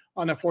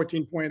a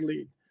 14-point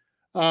lead.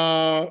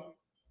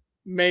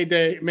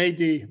 Mayday.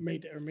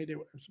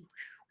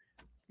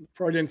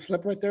 Freudian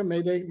slip right there.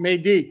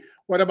 Mayday.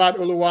 What about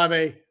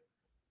Uluwave?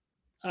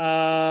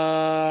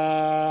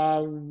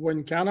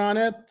 Wouldn't count on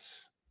it.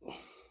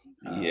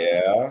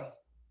 Yeah.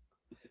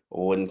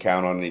 Wouldn't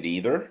count on it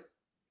either.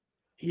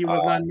 He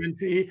was not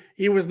mentioned.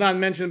 He was not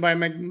mentioned by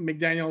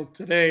McDaniel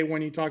today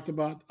when he talked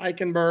about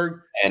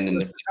Eichenberg. And in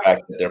the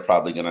fact that they're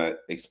probably going to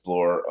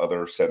explore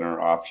other center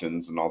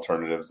options and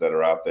alternatives that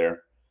are out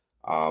there.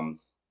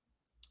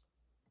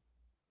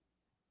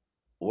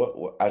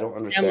 What I don't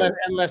understand.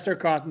 And Lester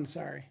Cotton,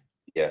 sorry.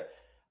 Yeah.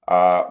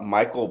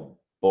 Michael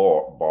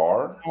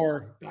Bauer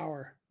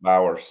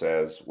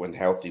says, when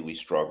healthy, we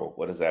struggle.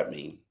 What does that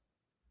mean?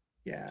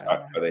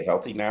 Yeah. Are they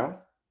healthy now?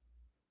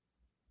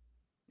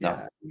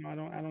 No. No,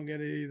 I don't get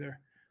it either.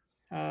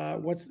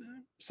 What's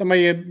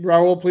somebody,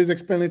 Raul, please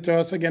explain it to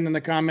us again in the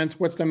comments.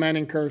 What's the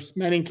Manning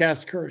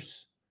cast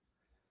curse?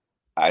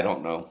 I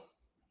don't know.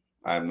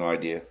 I have no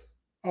idea.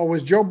 Oh,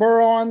 was Joe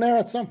Burrow on there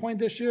at some point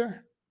this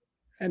year?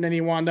 And then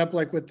he wound up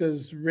like with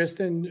his wrist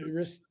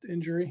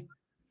injury.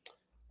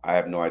 I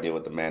have no idea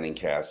what the Manning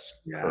cast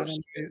curse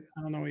is.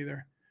 I don't know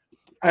either.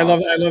 I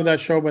love that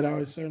show, but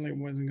I certainly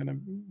wasn't going to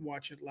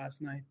watch it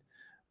last night.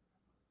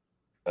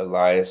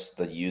 Elias,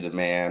 the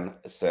man,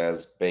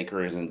 says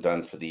Baker isn't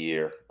done for the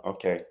year.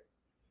 Okay.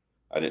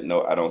 I didn't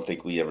know. I don't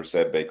think we ever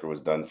said Baker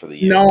was done for the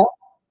year. No,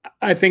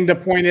 I think the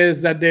point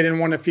is that they didn't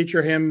want to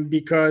feature him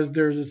because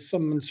there's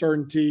some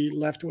uncertainty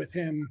left with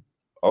him.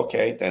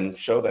 Okay, then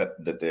show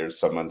that there's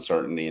some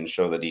uncertainty and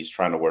show that he's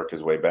trying to work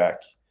his way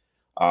back.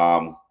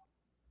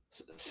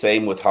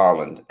 Same with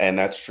Holland, and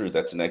that's true.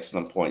 That's an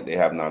excellent point. They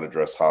have not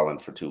addressed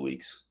Holland for 2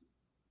 weeks.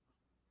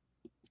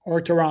 Or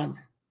Tehran.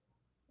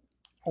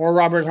 Or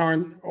Robert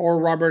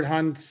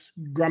Hunt's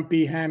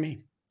grumpy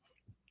hammy.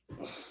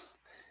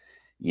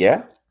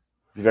 Yeah,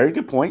 very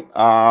good point.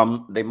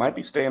 They might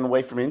be staying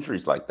away from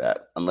injuries like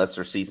that unless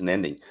they're season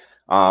ending.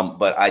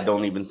 But I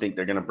don't even think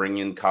they're going to bring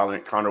in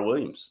Connor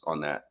Williams on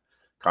that.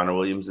 Connor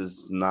Williams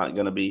is not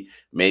going to be.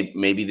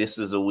 Maybe this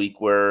is a week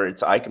where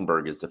it's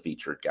Eichenberg is the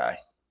featured guy.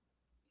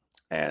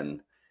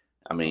 And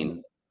I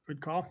mean,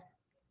 good call.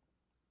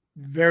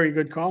 Very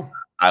good call.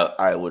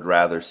 I would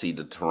rather see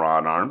the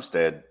Teron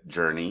Armstead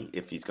journey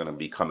if he's going to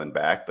be coming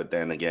back. But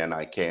then again,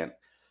 I can't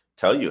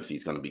tell you if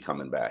he's going to be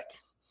coming back.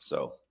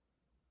 So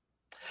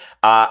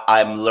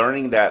I'm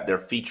learning that they're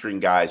featuring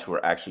guys who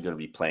are actually going to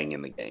be playing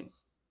in the game.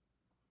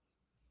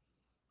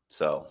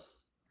 So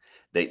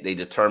they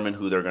determine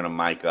who they're going to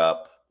mic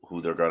up, who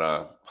they're going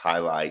to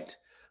highlight,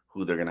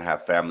 who they're going to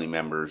have family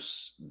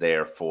members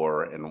there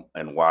for,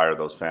 and why are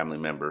those family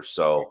members.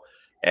 So,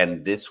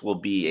 and this will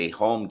be a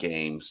home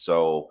game.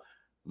 So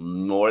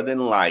more than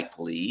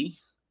likely,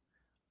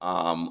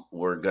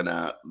 we're going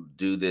to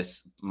do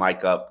this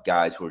mic up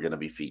guys who are going to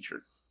be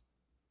featured.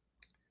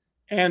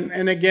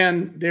 And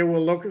again, they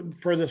will look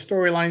for the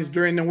storylines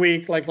during the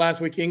week. Like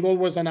last week, Ingold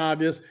was an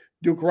obvious.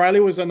 Duke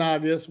Riley was an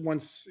obvious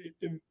once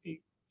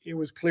it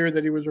was clear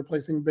that he was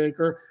replacing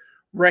Baker.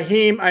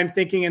 Raheem, I'm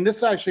thinking, and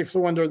this actually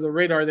flew under the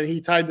radar, that he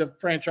tied the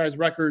franchise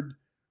record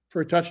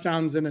for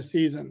touchdowns in a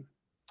season.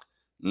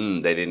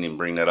 They didn't even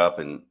bring that up.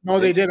 No,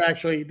 they did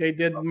actually. They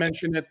did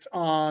mention it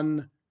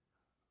on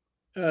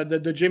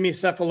the Jimmy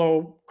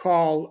Cephalo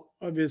call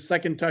of his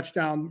second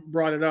touchdown,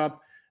 brought it up.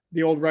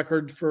 The old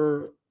record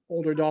for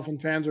older Dolphin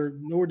fans or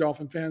newer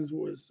Dolphin fans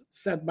was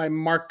set by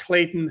Mark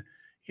Clayton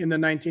in the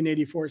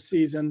 1984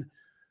 season.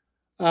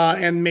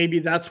 And maybe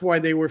that's why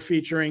they were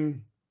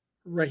featuring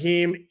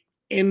Raheem.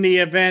 In the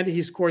event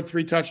he scored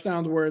 3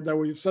 touchdowns where that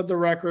would have set the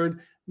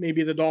record,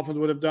 maybe the Dolphins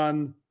would have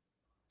done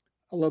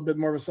a little bit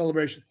more of a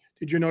celebration.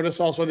 Did you notice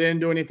also they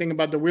didn't do anything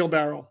about the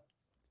wheelbarrow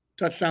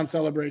touchdown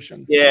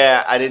celebration?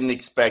 Yeah, I didn't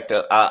expect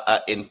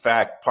in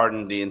fact,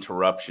 pardon the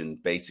interruption,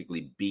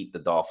 basically beat the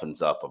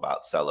Dolphins up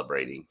about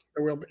celebrating.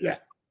 Yeah.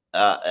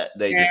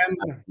 They just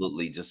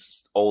absolutely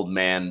just old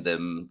man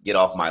them, get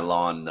off my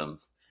lawn them.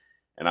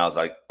 And I was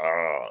like,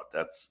 oh,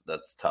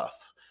 that's tough.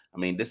 I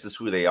mean, this is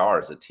who they are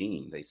as a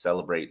team. They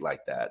celebrate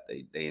like that.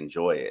 They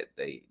enjoy it.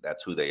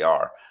 That's who they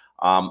are.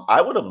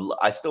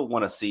 I still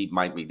want to see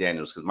Mike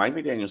McDaniels, because Mike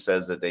McDaniels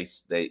says that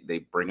they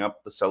bring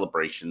up the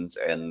celebrations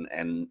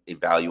and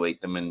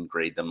evaluate them and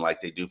grade them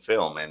like they do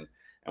film. And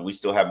we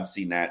still haven't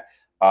seen that.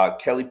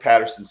 Kelly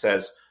Patterson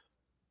says,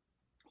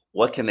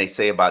 what can they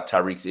say about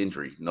Tyreek's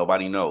injury?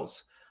 Nobody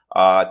knows.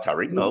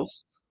 Tyreek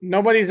knows.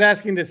 Nobody's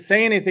asking to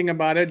say anything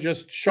about it.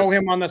 Just show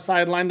him on the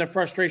sideline, the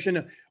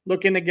frustration,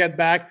 looking to get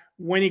back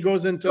when he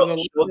goes into show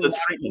the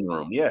treatment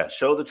room. Yeah,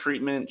 show the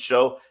treatment.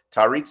 Show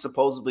Tyreek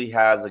supposedly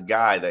has a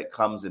guy that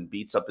comes and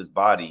beats up his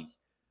body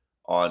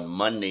on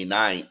Monday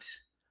night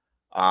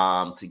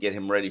to get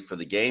him ready for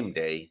the game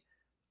day.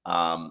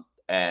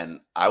 And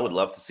I would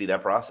love to see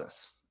that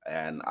process.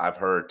 And I've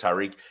heard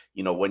Tyreek,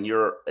 when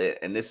you're,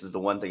 and this is the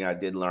one thing I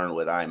did learn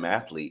with I'm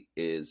Athlete,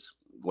 is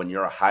when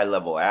you're a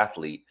high-level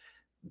athlete,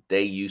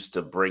 they used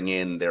to bring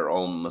in their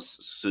own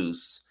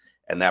masseuse,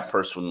 and that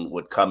person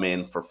would come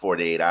in for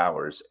 48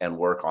 hours and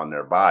work on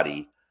their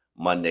body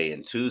Monday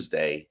and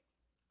Tuesday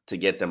to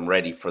get them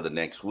ready for the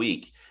next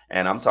week.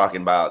 And I'm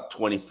talking about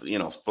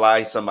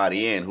fly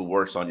somebody in who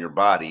works on your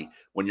body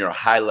when you're a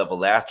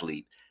high-level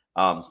athlete.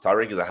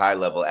 Tyreek is a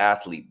high-level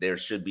athlete. There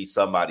should be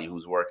somebody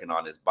who's working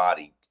on his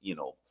body,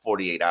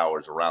 48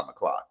 hours around the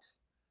clock.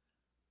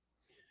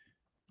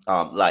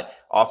 Like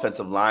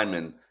offensive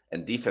linemen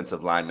and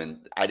defensive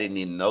linemen, I didn't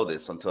even know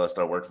this until I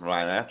started working for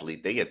I'm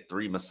Athlete. They get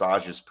 3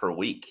 massages per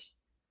week.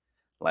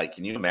 Like,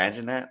 can you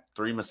imagine that?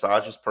 3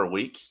 massages per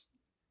week?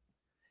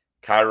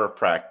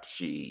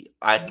 Chiropractic,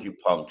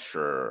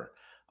 acupuncture,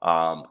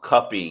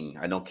 cupping.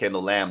 I know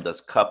Kendall Lamb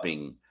does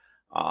cupping,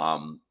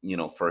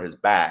 for his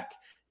back.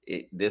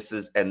 This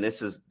is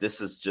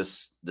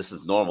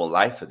normal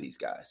life for these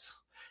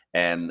guys.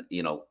 And,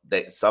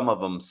 some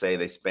of them say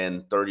they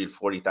spend $30,000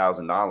 to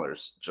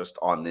 $40,000 just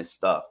on this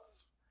stuff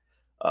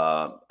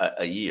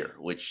a year,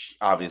 which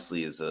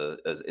obviously is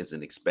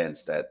an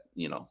expense that,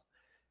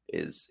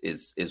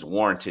 is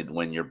warranted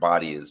when your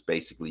body is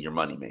basically your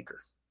moneymaker.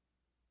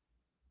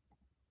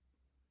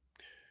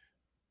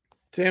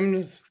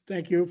 Tim,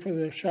 thank you for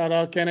the shout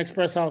out. Can't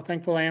express how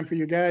thankful I am for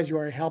you guys. You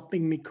are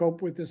helping me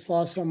cope with this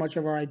loss. So much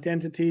of our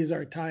identities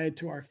are tied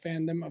to our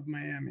fandom of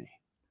Miami.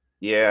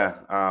 Yeah,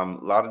 a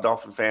lot of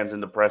Dolphin fans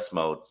in depressed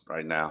mode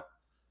right now.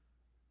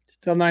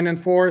 Still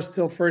 9-4,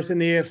 still first in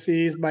the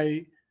AFCs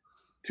by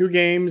 2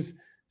 games,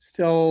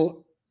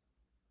 still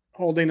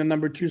holding the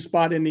number 2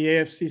 spot in the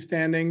AFC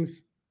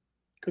standings.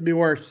 Could be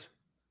worse.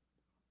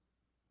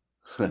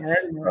 All right,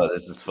 oh,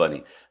 this is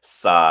funny.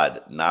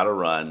 Saad, not a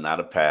run, not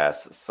a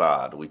pass.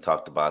 Saad. We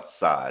talked about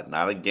Saad.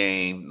 Not a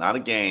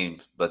game,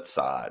 but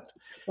Saad.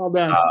 Well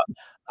done.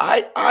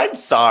 I'm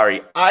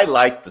sorry. I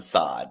like the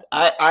Saad.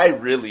 I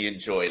really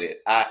enjoyed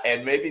it.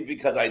 And maybe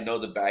because I know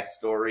the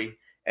backstory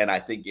and I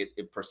think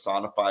it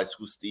personifies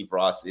who Steve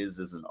Ross is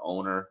as an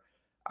owner.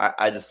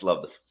 I just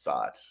love the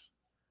Saad.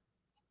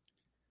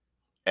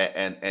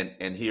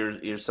 And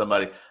here's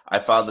somebody. I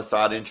found the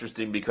Saad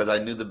interesting because I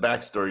knew the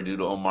backstory due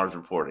to Omar's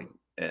reporting.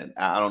 And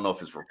I don't know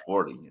if it's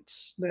reporting.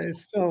 It's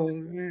so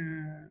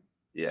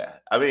yeah.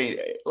 I mean,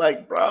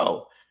 like,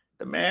 bro,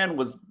 the man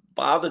was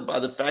bothered by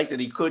the fact that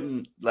he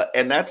couldn't,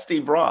 and that's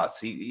Steve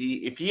Ross. He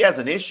if he has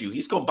an issue,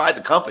 he's going to buy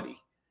the company.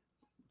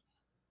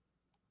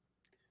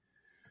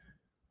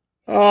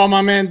 Oh,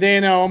 my man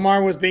Dana,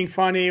 Omar was being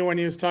funny when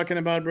he was talking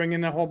about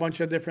bringing a whole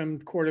bunch of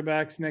different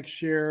quarterbacks next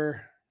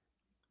year.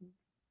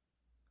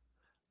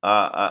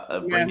 My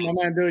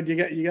man, dude,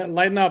 you got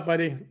lighten up,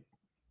 buddy.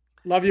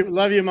 Love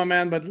you, my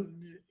man. But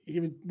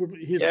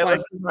he's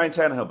let's bring Ryan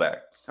Tannehill back.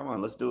 Come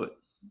on, let's do it.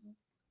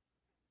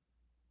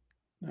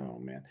 Oh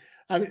man,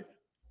 I mean,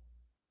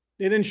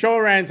 they didn't show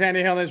Ryan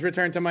Tannehill his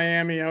return to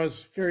Miami. I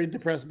was very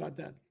depressed about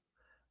that.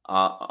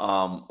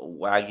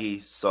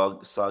 Waggy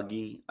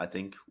Soggy, I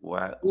think.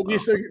 Woogie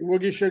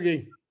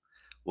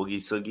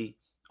Sugi.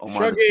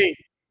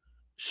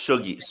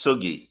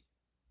 Shuggy.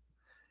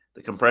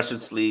 The compression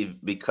sleeve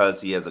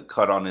because he has a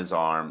cut on his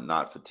arm,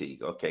 not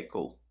fatigue. Okay,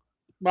 cool.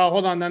 Well,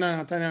 hold on. No.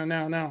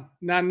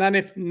 Not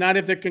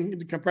if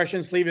the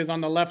compression sleeve is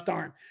on the left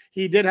arm.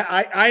 He did.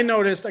 I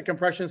noticed a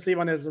compression sleeve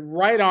on his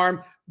right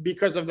arm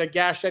because of the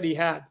gash that he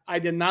had. I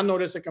did not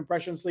notice a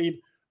compression sleeve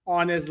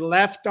on his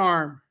left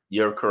arm.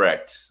 You're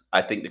correct.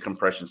 I think the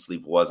compression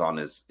sleeve was on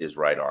his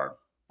right arm.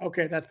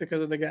 Okay, that's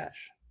because of the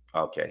gash.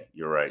 Okay,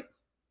 you're right.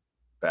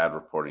 Bad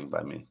reporting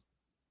by me.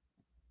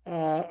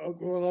 Well,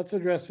 let's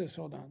address this.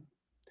 Hold on.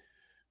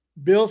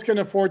 Bills can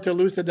afford to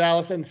lose to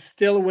Dallas and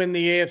still win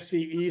the AFC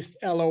East.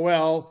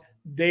 LOL.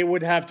 They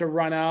would have to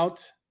run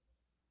out.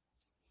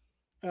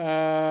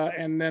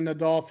 And then the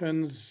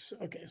Dolphins.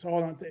 Okay, so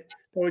hold on. They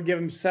would give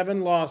them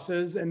 7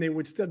 losses, and they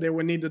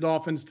would need the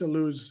Dolphins to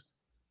lose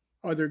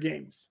other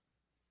games.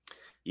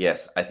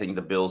 Yes, I think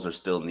the Bills are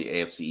still in the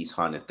AFC East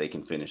hunt if they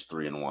can finish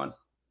 3-1.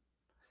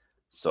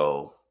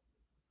 So,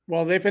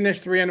 well, they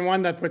finished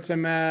 3-1. That puts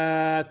them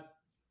at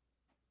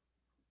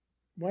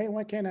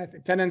why can't I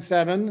think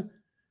 10-7,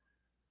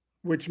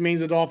 which means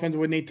the Dolphins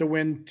would need to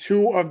win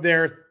 2 of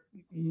their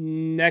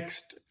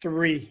next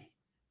 3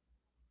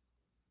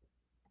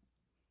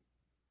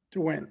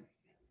 to win.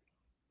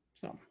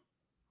 So,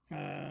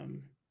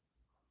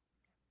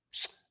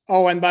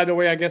 oh, and by the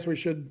way, I guess we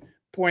should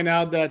point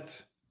out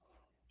that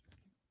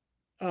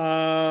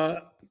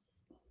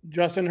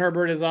Justin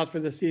Herbert is out for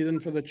the season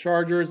for the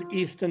Chargers.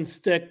 Easton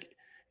Stick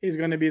is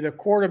going to be the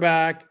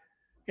quarterback.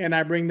 And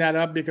I bring that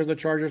up because the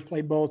Chargers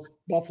play both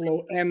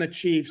Buffalo and the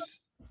Chiefs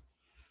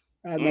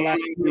in the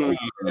last 2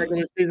 weeks of the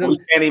regular season. We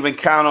can't even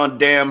count on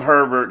damn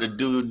Herbert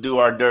to do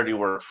our dirty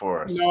work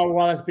for us. No,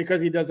 well, it's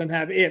because he doesn't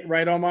have it,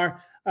 right,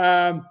 Omar?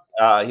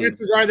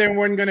 Chances are they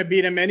weren't going to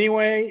beat him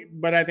anyway,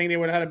 but I think they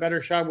would have had a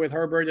better shot with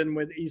Herbert and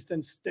with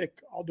Easton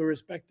Stick. All due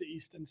respect to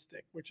Easton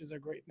Stick, which is a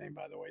great name,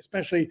 by the way,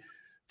 especially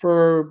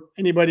for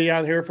anybody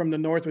out here from the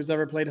north who's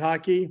ever played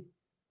hockey.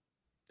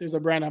 There's a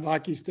brand of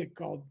hockey stick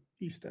called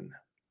Easton.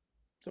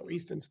 So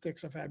Easton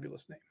Stick's a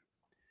fabulous name.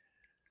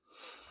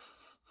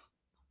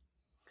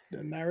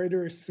 The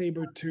narrator is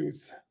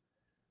Sabretooth.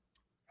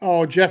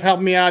 Oh, Jeff,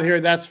 help me out here.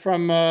 That's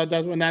from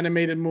that's an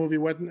animated movie.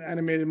 What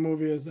animated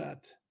movie is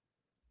that?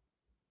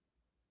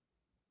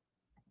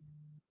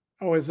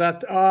 Oh, is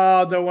that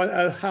the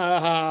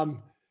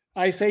one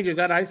Ice Age? Is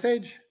that Ice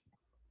Age?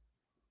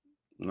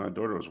 My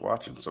daughter was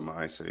watching some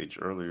Ice Age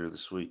earlier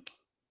this week.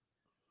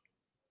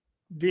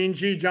 Dean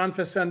G. John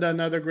Facenda,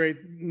 another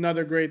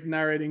great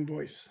narrating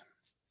voice.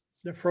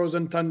 The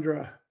Frozen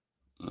Tundra.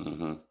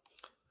 Mm-hmm.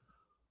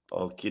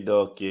 Okie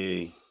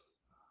dokie.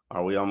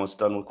 Are we almost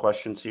done with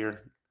questions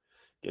here?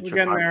 Get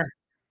your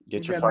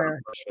final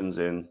questions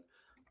in.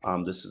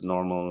 This is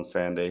normal in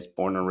fan base.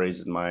 Born and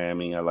raised in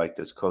Miami. I like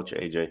this. Coach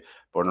AJ.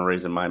 Born and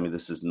raised in Miami.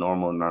 This is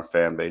normal in our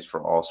fan base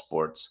for all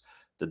sports.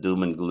 The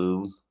doom and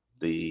gloom.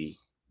 The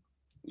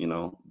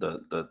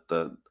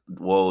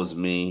woe is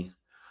me.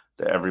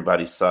 The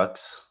everybody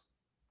sucks.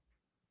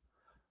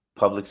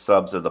 Public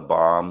subs are the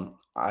bomb.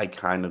 I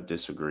kind of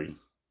disagree.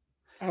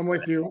 I'm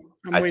with you.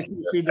 I'm with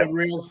you. See the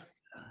reels.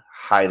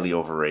 Highly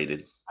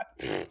overrated.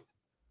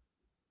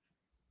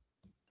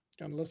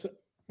 Gonna listen.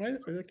 Wait,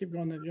 keep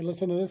going. You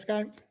listen to this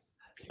guy.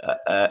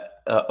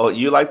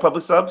 You like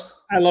public subs?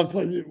 I love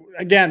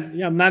again.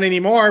 Yeah, not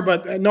anymore.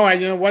 But no,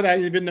 you know what?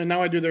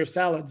 Now I do their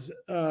salads.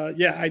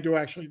 Yeah, I do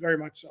actually very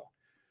much so.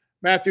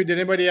 Matthew, did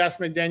anybody ask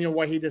McDaniel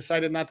why he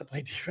decided not to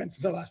play defense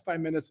in the last 5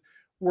 minutes?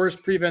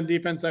 Worst prevent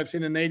defense I've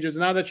seen in ages.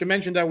 Now that you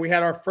mentioned that, we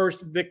had our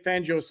first Vic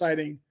Fangio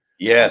sighting.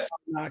 Yes.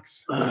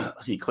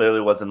 He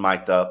clearly wasn't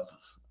mic'd up.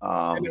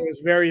 And it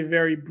was very,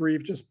 very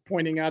brief, just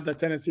pointing out that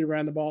Tennessee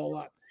ran the ball a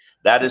lot.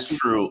 That is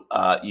true.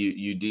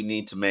 You do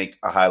need to make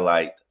a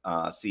highlight.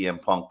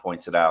 CM Punk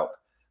points it out.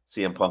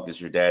 CM Punk is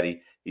your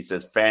daddy. He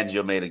says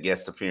Fangio made a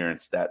guest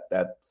appearance. That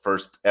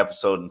first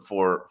episode in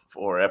four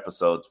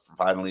episodes.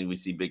 Finally, we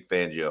see Big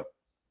Fangio,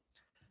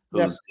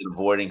 who's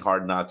avoiding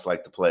Hard Knocks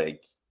like the plague.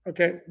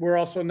 Okay, we're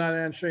also not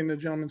answering the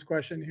gentleman's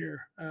question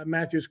here.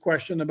 Matthew's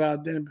question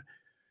about they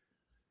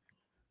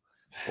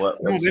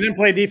didn't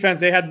play defense.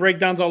 They had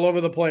breakdowns all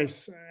over the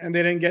place, and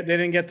they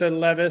didn't get to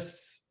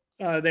Levis.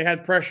 They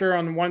had pressure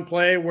on one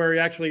play where he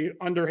actually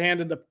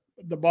underhanded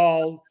the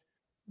ball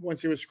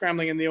once he was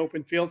scrambling in the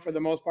open field. For the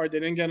most part, they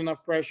didn't get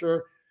enough pressure.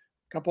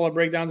 A couple of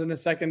breakdowns in the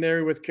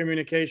secondary with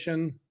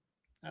communication.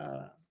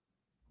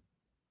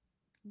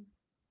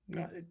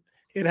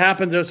 It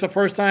happens. It was the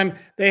first time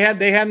they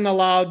hadn't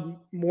allowed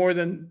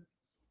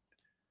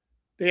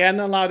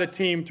a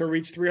team to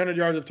reach 300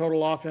 yards of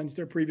total offense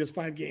their previous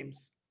 5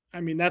 games. I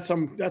mean, that's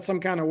some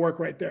kind of work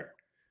right there.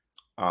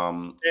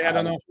 They had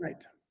an off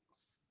night.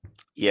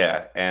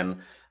 Yeah, and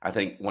I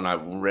think when I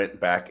went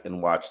back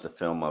and watched the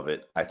film of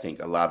it, I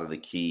think a lot of the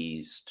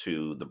keys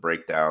to the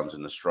breakdowns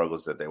and the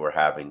struggles that they were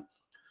having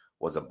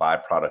was a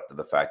byproduct of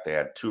the fact they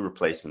had 2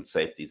 replacement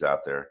safeties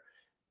out there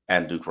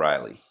and Duke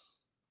Riley.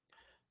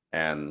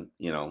 And,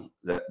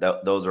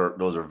 those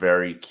are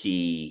very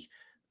key,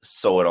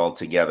 sew it all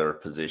together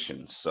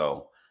positions.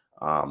 So,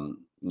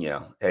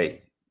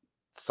 hey,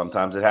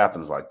 sometimes it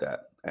happens like that.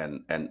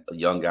 And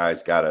young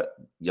guys gotta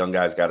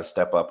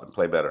step up and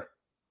play better.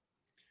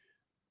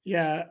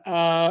 Yeah.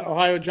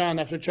 Ohio John,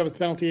 after Chubb's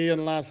penalty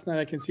and last night,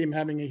 I can see him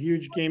having a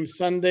huge game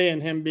Sunday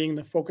and him being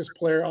the focus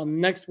player on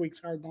next week's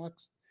Hard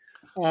Knocks.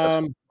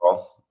 I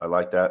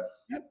like that.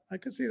 Yep, I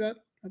could see that.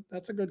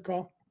 That's a good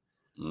call.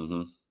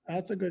 Mm-hmm.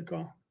 That's a good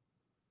call.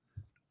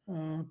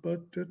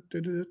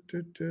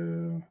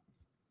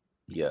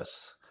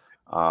 Yes.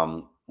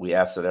 We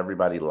asked that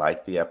everybody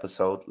like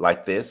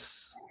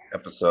this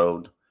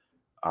episode.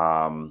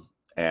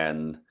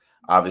 And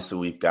obviously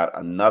we've got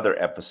another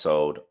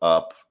episode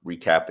up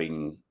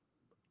recapping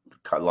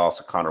loss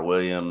of Connor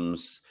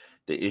Williams,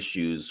 the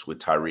issues with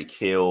Tyreek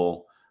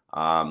Hill.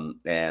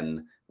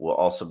 And we'll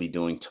also be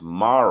doing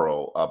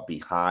tomorrow a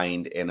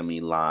Behind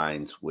Enemy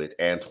Lines with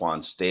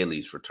Antoine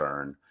Staley's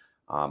return.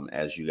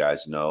 As you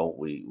guys know,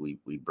 we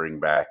bring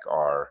back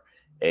our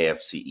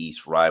AFC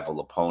East rival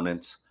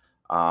opponents.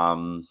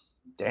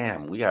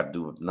 Damn, we got to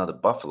do another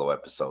Buffalo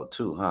episode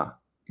too, huh?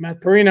 Matt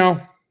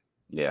Perino.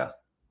 Yeah.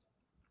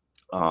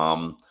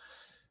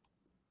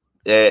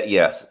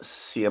 Yes.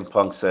 CM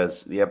Punk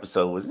says the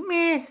episode was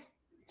meh.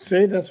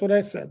 See, that's what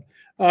I said.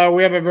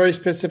 We have a very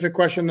specific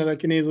question that I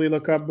can easily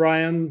look up,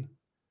 Brian.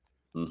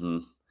 Mm-hmm.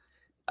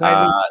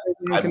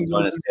 I'm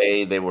going to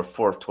say they were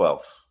 4 of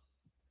 12.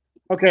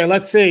 Okay,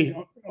 let's see.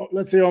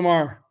 Let's see,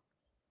 Omar.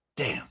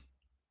 Damn.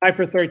 5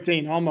 for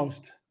 13,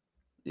 almost.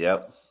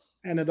 Yep.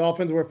 And the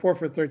Dolphins were 4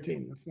 for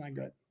 13. That's not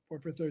good. 4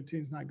 for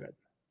 13 is not good.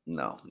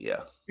 No,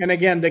 yeah. And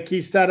again, the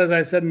key stat, as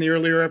I said in the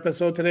earlier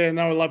episode today, I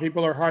know a lot of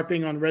people are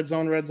harping on red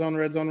zone. Mm-hmm.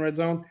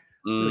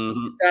 The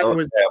key stat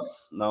was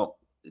no.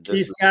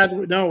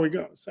 No, we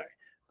go. Sorry.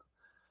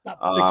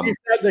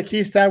 The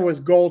key stat was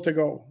goal to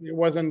go. It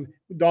wasn't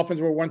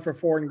Dolphins were 1 for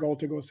 4 in goal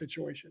to go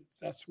situations.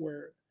 That's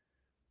where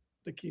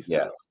the key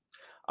stat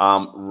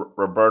was.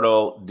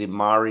 Roberto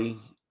DiMari,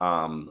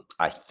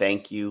 I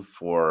thank you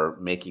for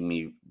making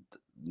me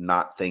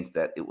not think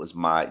that it was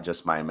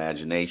just my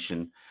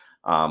imagination.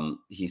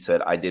 He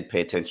said, I did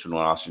pay attention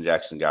when Austin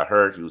Jackson got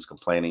hurt. He was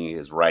complaining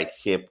his right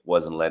hip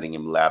wasn't letting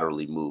him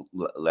laterally move.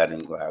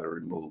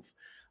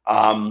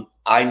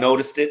 I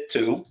noticed it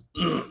too.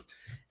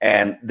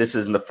 And this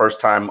isn't the first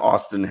time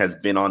Austin has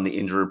been on the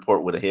injury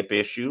report with a hip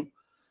issue.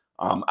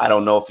 I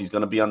don't know if he's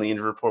going to be on the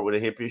injury report with a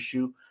hip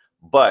issue,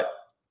 but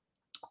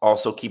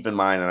also keep in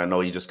mind, and I know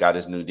he just got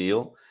his new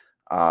deal,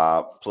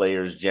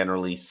 players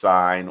generally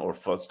sign or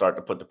start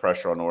to put the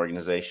pressure on the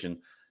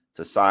organization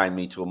to sign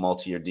me to a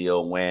multi-year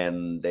deal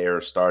when they're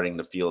starting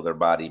to feel their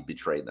body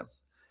betray them.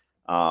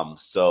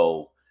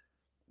 So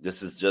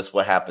this is just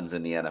what happens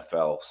in the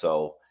NFL.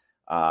 So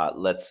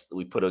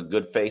we put a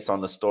good face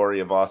on the story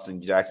of Austin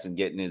Jackson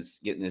getting his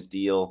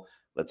deal.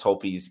 Let's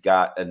hope he's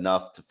got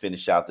enough to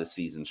finish out the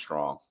season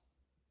strong.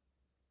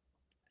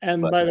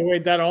 And by the way,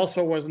 that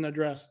also wasn't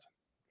addressed.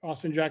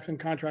 Austin Jackson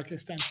contract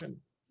extension.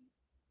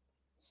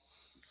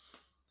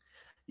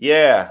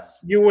 Yeah.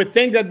 You would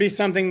think that'd be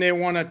something they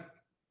want to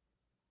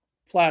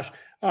flash.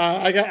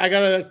 I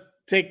gotta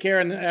take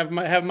care and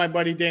have my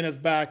buddy Dana's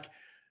back.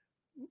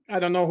 I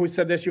don't know who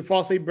said this. You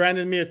falsely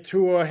branded me a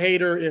Tua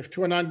hater. If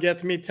Tua not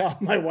gets me, tell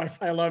my wife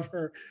I love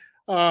her.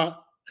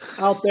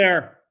 Out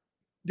there,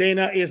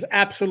 Dana is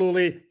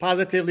absolutely,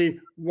 positively,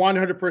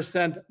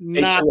 100%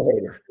 not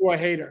a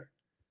hater.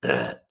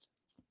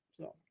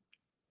 So,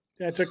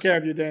 yeah, I took care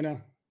of you,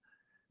 Dana.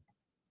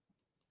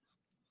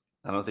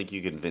 I don't think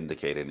you can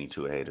vindicate any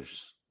Tua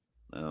haters.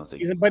 I don't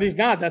think. But he's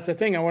not. That's the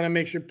thing. I want to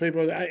make sure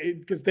people,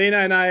 because Dana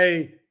and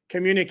I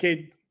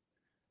communicate,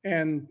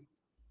 and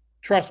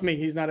trust me,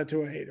 he's not a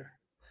Tua hater.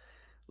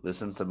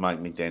 Listen to Mike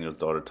McDaniel's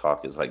daughter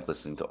talk is like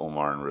listening to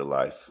Omar in real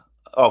life.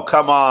 Oh,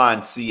 come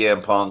on,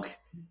 CM Punk.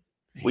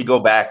 We go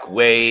back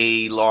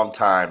way long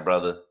time,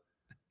 brother.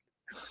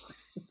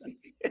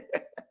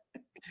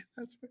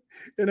 That's,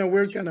 in a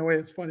weird kind of way,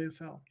 it's funny as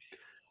hell.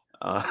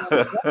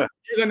 An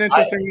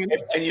interesting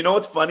and you know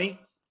what's funny?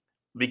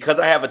 Because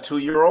I have a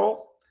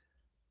 2-year-old,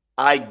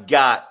 I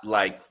got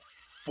like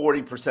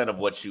 40% of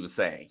what she was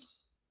saying.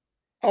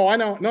 Oh, I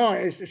know.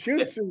 No, she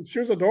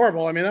was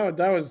adorable. I mean,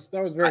 that was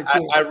very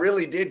cool. I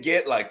really did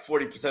get like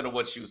 40% of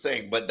what she was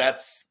saying, but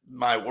that's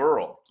my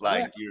world.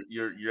 Like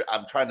you're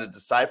I'm trying to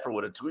decipher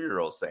what a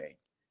 2-year-old's saying.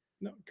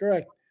 No,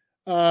 correct.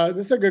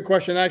 This is a good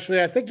question.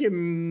 Actually, I think you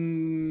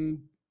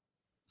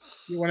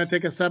want to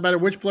take a stab at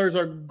it. Which players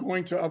are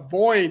going to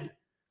avoid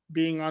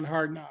being on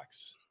Hard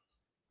Knocks?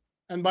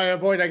 And by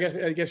avoid, I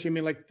guess you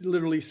mean like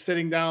literally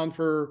sitting down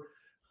for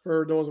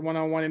those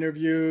one-on-one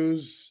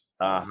interviews.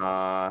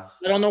 I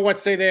don't know what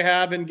say they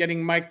have in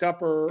getting mic'd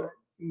up or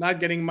not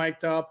getting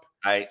mic'd up.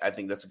 I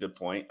think that's a good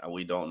point.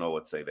 We don't know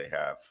what say they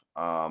have.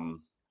 I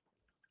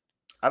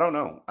don't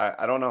know.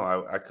 I don't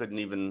know. I couldn't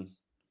even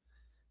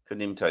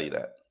tell you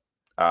that.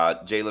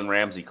 Jalen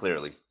Ramsey,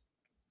 clearly.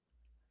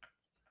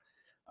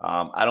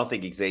 I don't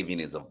think Xavier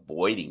is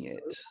avoiding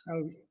it.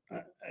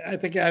 I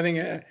think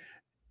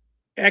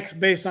X,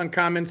 based on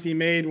comments he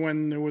made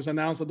when it was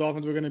announced the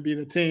Dolphins were going to be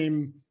the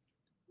team.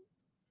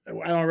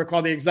 I don't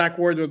recall the exact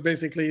words, but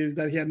basically is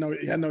that he had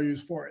no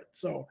use for it.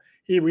 So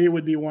he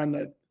would be one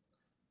that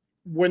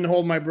wouldn't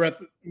hold my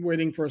breath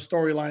waiting for a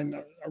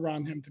storyline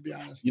around him, to be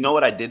honest. You know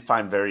what I did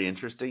find very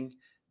interesting?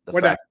 The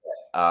fact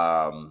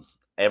that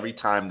every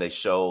time they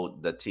show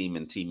the team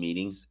in team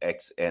meetings,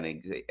 X and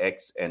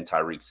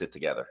Tyreek sit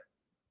together.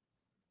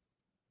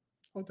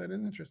 Oh, that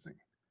is interesting.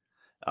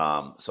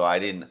 So I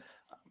didn't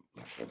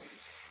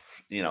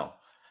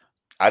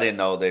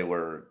know they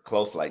were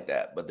close like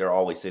that, but they're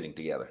always sitting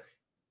together.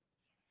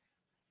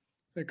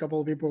 So a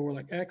couple of people were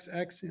like X,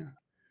 yeah.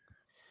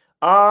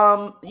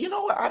 You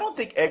know what? I don't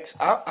think X.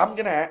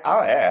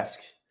 I'll ask.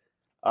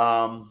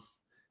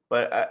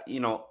 But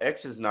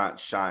X is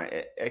not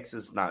shying. X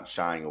is not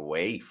shying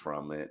away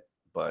from it.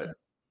 But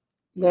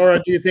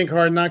Laura, do you think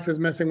Hard Knocks is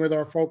messing with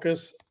our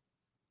focus?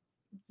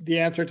 The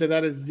answer to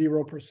that is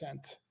 0%.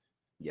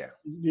 Yeah,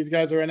 these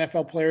guys are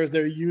NFL players.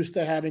 They're used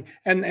to having,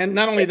 and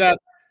not only that,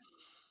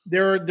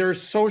 their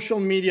social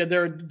media.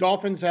 Their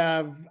Dolphins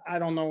have, I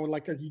don't know,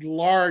 like a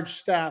large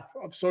staff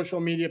of social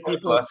media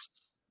people.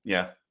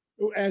 Yeah.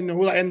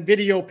 And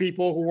video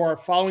people who are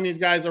following these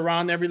guys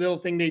around every little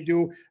thing they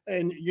do.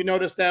 And you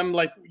notice them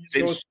like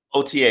those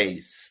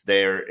OTAs,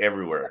 they're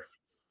everywhere.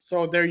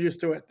 So they're used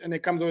to it, and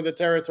it comes with the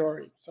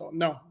territory. So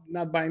no,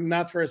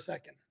 not for a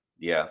second.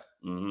 Yeah,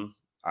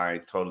 I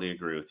totally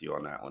agree with you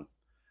on that one.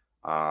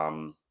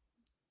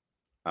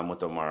 I'm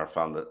with Omar. I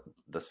found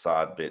the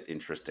sod bit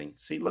interesting.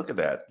 See, look at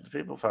that.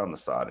 People found the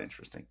sod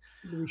interesting.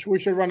 We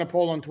should run a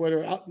poll on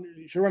Twitter.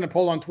 You should run a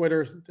poll on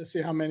Twitter to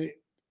see how many.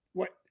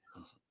 What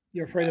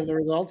you're afraid of the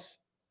results?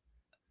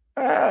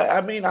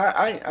 I mean,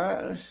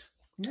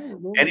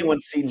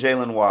 anyone seen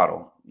Jalen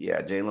Waddle?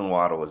 Yeah, Jalen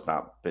Waddle has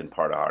not been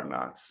part of Hard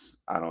Knocks.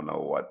 I don't know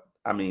what.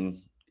 I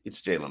mean,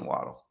 it's Jalen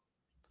Waddle.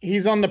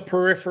 He's on the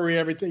periphery.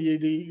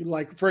 Everything,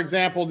 like for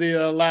example,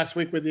 the last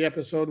week with the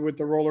episode with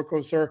the roller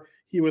coaster,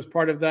 he was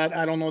part of that.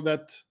 I don't know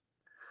that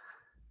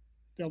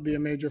there'll be a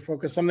major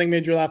focus. Something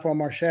made you laugh,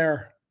 Omar.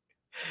 Share.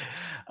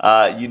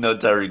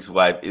 Tariq's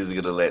wife isn't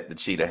going to let the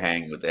cheetah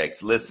hang with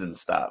X. Listen,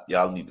 stop.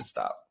 Y'all need to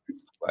stop.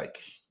 Like,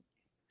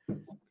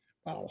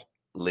 wow.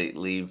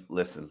 Leave.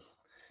 Listen,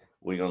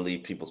 we're going to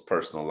leave people's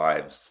personal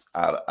lives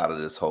out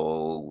of this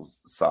whole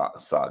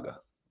saga.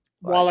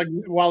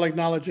 While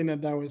acknowledging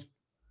that was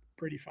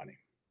pretty funny.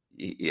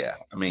 Yeah.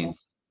 I mean,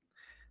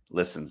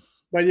 listen.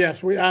 But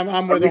yes,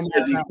 I'm with him.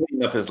 He's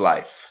cleaning up his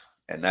life,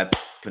 and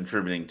that's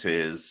contributing to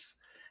his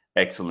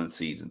excellent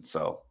season.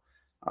 So,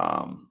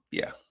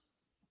 yeah.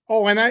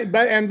 Oh,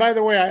 and by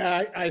the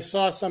way, I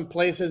saw some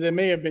places, it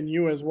may have been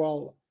you as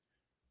well,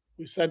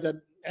 who said that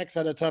X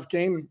had a tough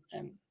game,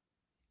 and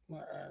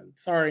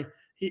sorry,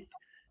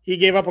 he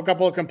gave up a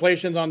couple of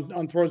completions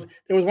on throws.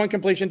 There was one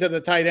completion to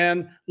the tight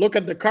end. Look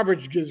at the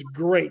coverage is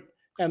great,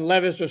 and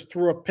Levis just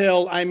threw a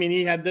pill. I mean,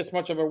 he had this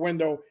much of a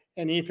window,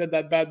 and he fit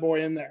that bad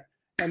boy in there,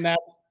 and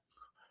that's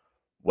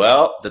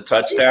the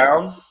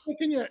touchdown.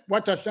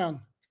 What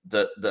touchdown?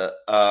 The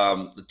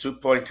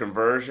 2-point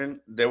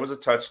conversion. There was a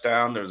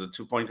touchdown. There was a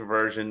 2-point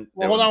conversion.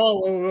 Hold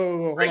on.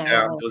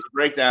 There was a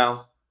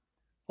breakdown.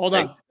 Hold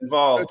on.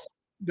 Involved.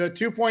 The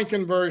 2-point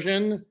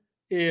conversion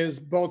is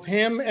both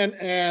him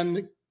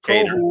and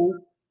Kohu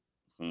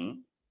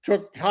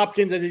took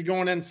Hopkins as he's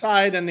going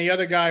inside, and the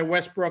other guy,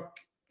 Westbrook,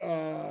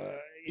 Inike,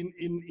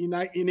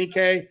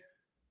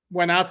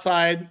 went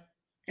outside.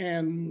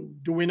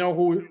 And do we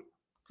know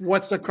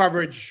what's the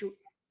coverage?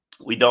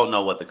 We don't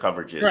know what the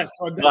coverage is.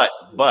 Right.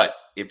 But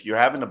if you're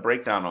having a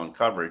breakdown on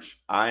coverage,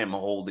 I am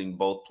holding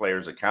both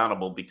players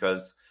accountable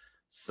because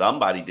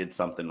somebody did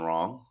something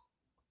wrong.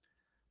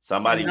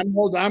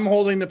 I'm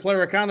holding the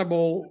player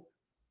accountable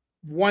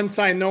once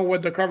I know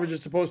what the coverage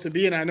is supposed to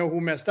be and I know who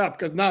messed up,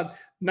 because not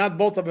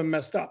both of them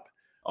messed up.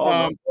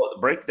 No, the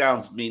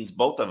breakdowns means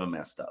both of them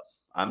messed up.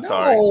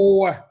 Sorry.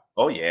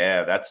 Oh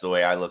yeah, that's the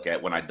way I look at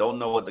it. When I don't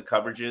know what the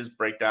coverage is,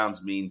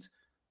 breakdowns means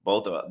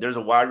both of them. There's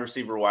a wide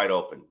receiver wide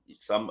open.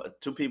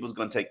 Two people's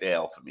going to take the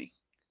L for me.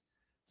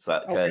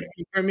 So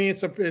for me,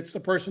 it's the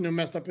person who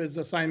messed up his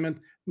assignment,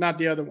 not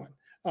the other one,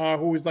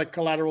 who is like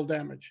collateral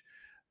damage.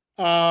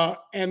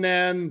 And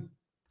then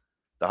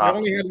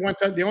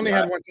they only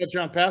had one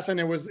touchdown pass, and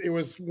it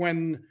was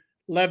when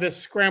Levis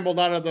scrambled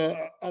out of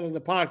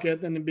the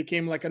pocket, and it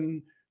became like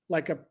a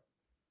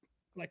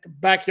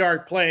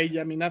backyard play.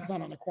 I mean, that's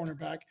not on the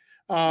cornerback.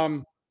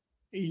 And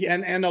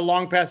a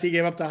long pass he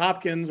gave up to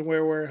Hopkins,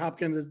 where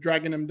Hopkins is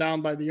dragging him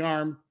down by the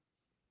arm.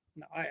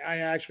 I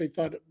actually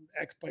thought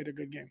X played a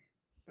good game,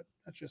 but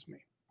that's just me.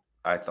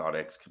 I thought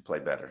X could play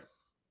better.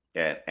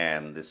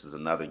 And this is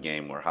another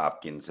game where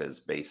Hopkins has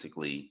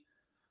basically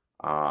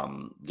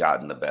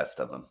gotten the best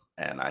of him.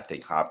 And I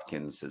think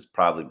Hopkins has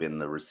probably been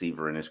the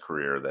receiver in his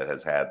career that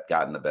has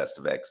gotten the best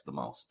of X the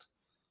most.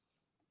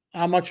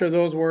 How much of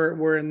those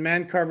were in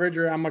man coverage,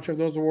 or how much of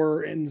those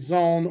were in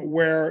zone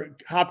where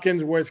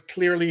Hopkins was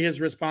clearly his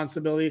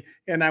responsibility?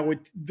 And I would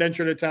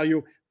venture to tell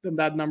you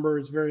that number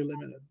is very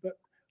limited. But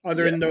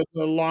other than the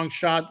long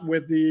shot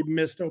with the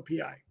missed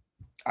OPI.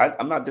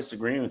 I'm not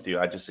disagreeing with you.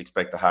 I just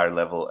expect a higher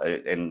level.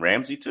 And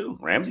Ramsey, too.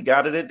 Ramsey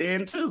got it at the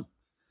end, too.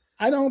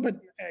 I know, but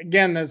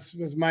again, as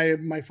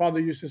my father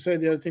used to say,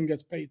 the other team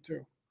gets paid,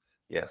 too.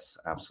 Yes,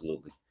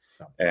 absolutely.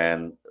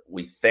 And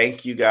we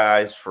thank you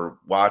guys for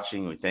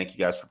watching. We thank you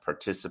guys for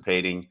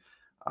participating.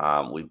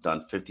 We've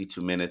done 52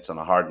 minutes on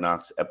a Hard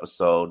Knocks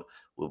episode.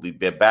 We'll be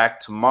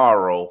back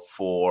tomorrow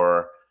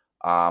for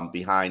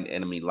Behind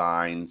Enemy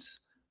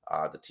Lines.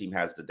 The team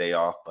has the day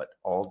off, but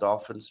All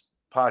Dolphins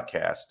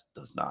podcast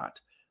does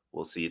not.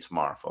 We'll see you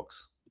tomorrow,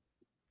 folks.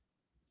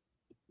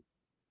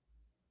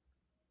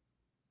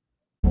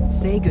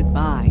 Say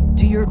goodbye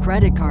to your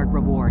credit card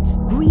rewards.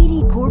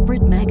 Greedy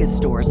corporate mega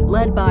stores,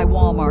 led by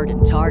Walmart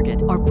and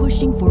Target, are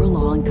pushing for a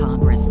law in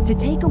Congress to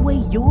take away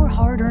your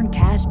hard-earned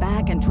cash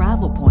back and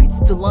travel points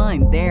to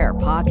line their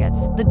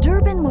pockets. The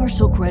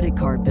Durbin-Marshall credit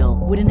card bill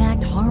would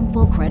enact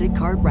harmful credit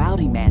card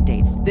routing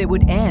mandates that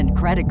would end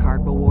credit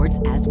card rewards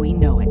as we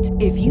know it.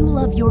 If you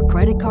love your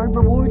credit card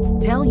rewards,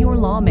 tell your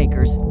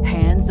lawmakers,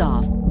 hands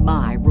off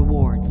my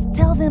rewards.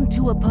 Tell them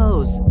to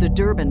oppose the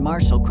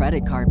Durbin-Marshall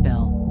credit card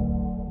bill.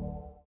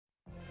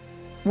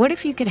 What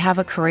if you could have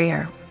a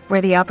career where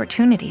the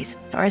opportunities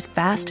are as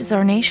vast as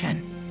our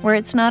nation, where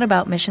it's not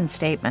about mission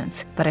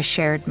statements, but a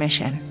shared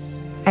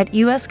mission? At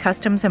U.S.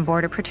 Customs and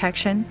Border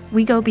Protection,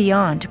 we go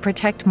beyond to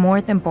protect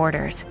more than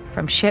borders.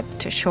 From ship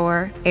to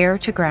shore, air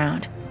to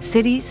ground,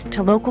 cities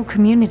to local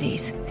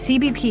communities,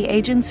 CBP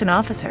agents and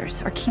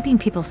officers are keeping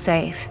people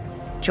safe.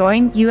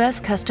 Join U.S.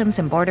 Customs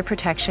and Border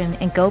Protection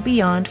and go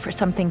beyond for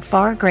something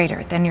far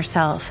greater than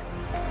yourself.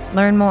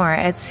 Learn more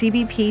at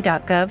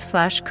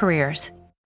cbp.gov/careers.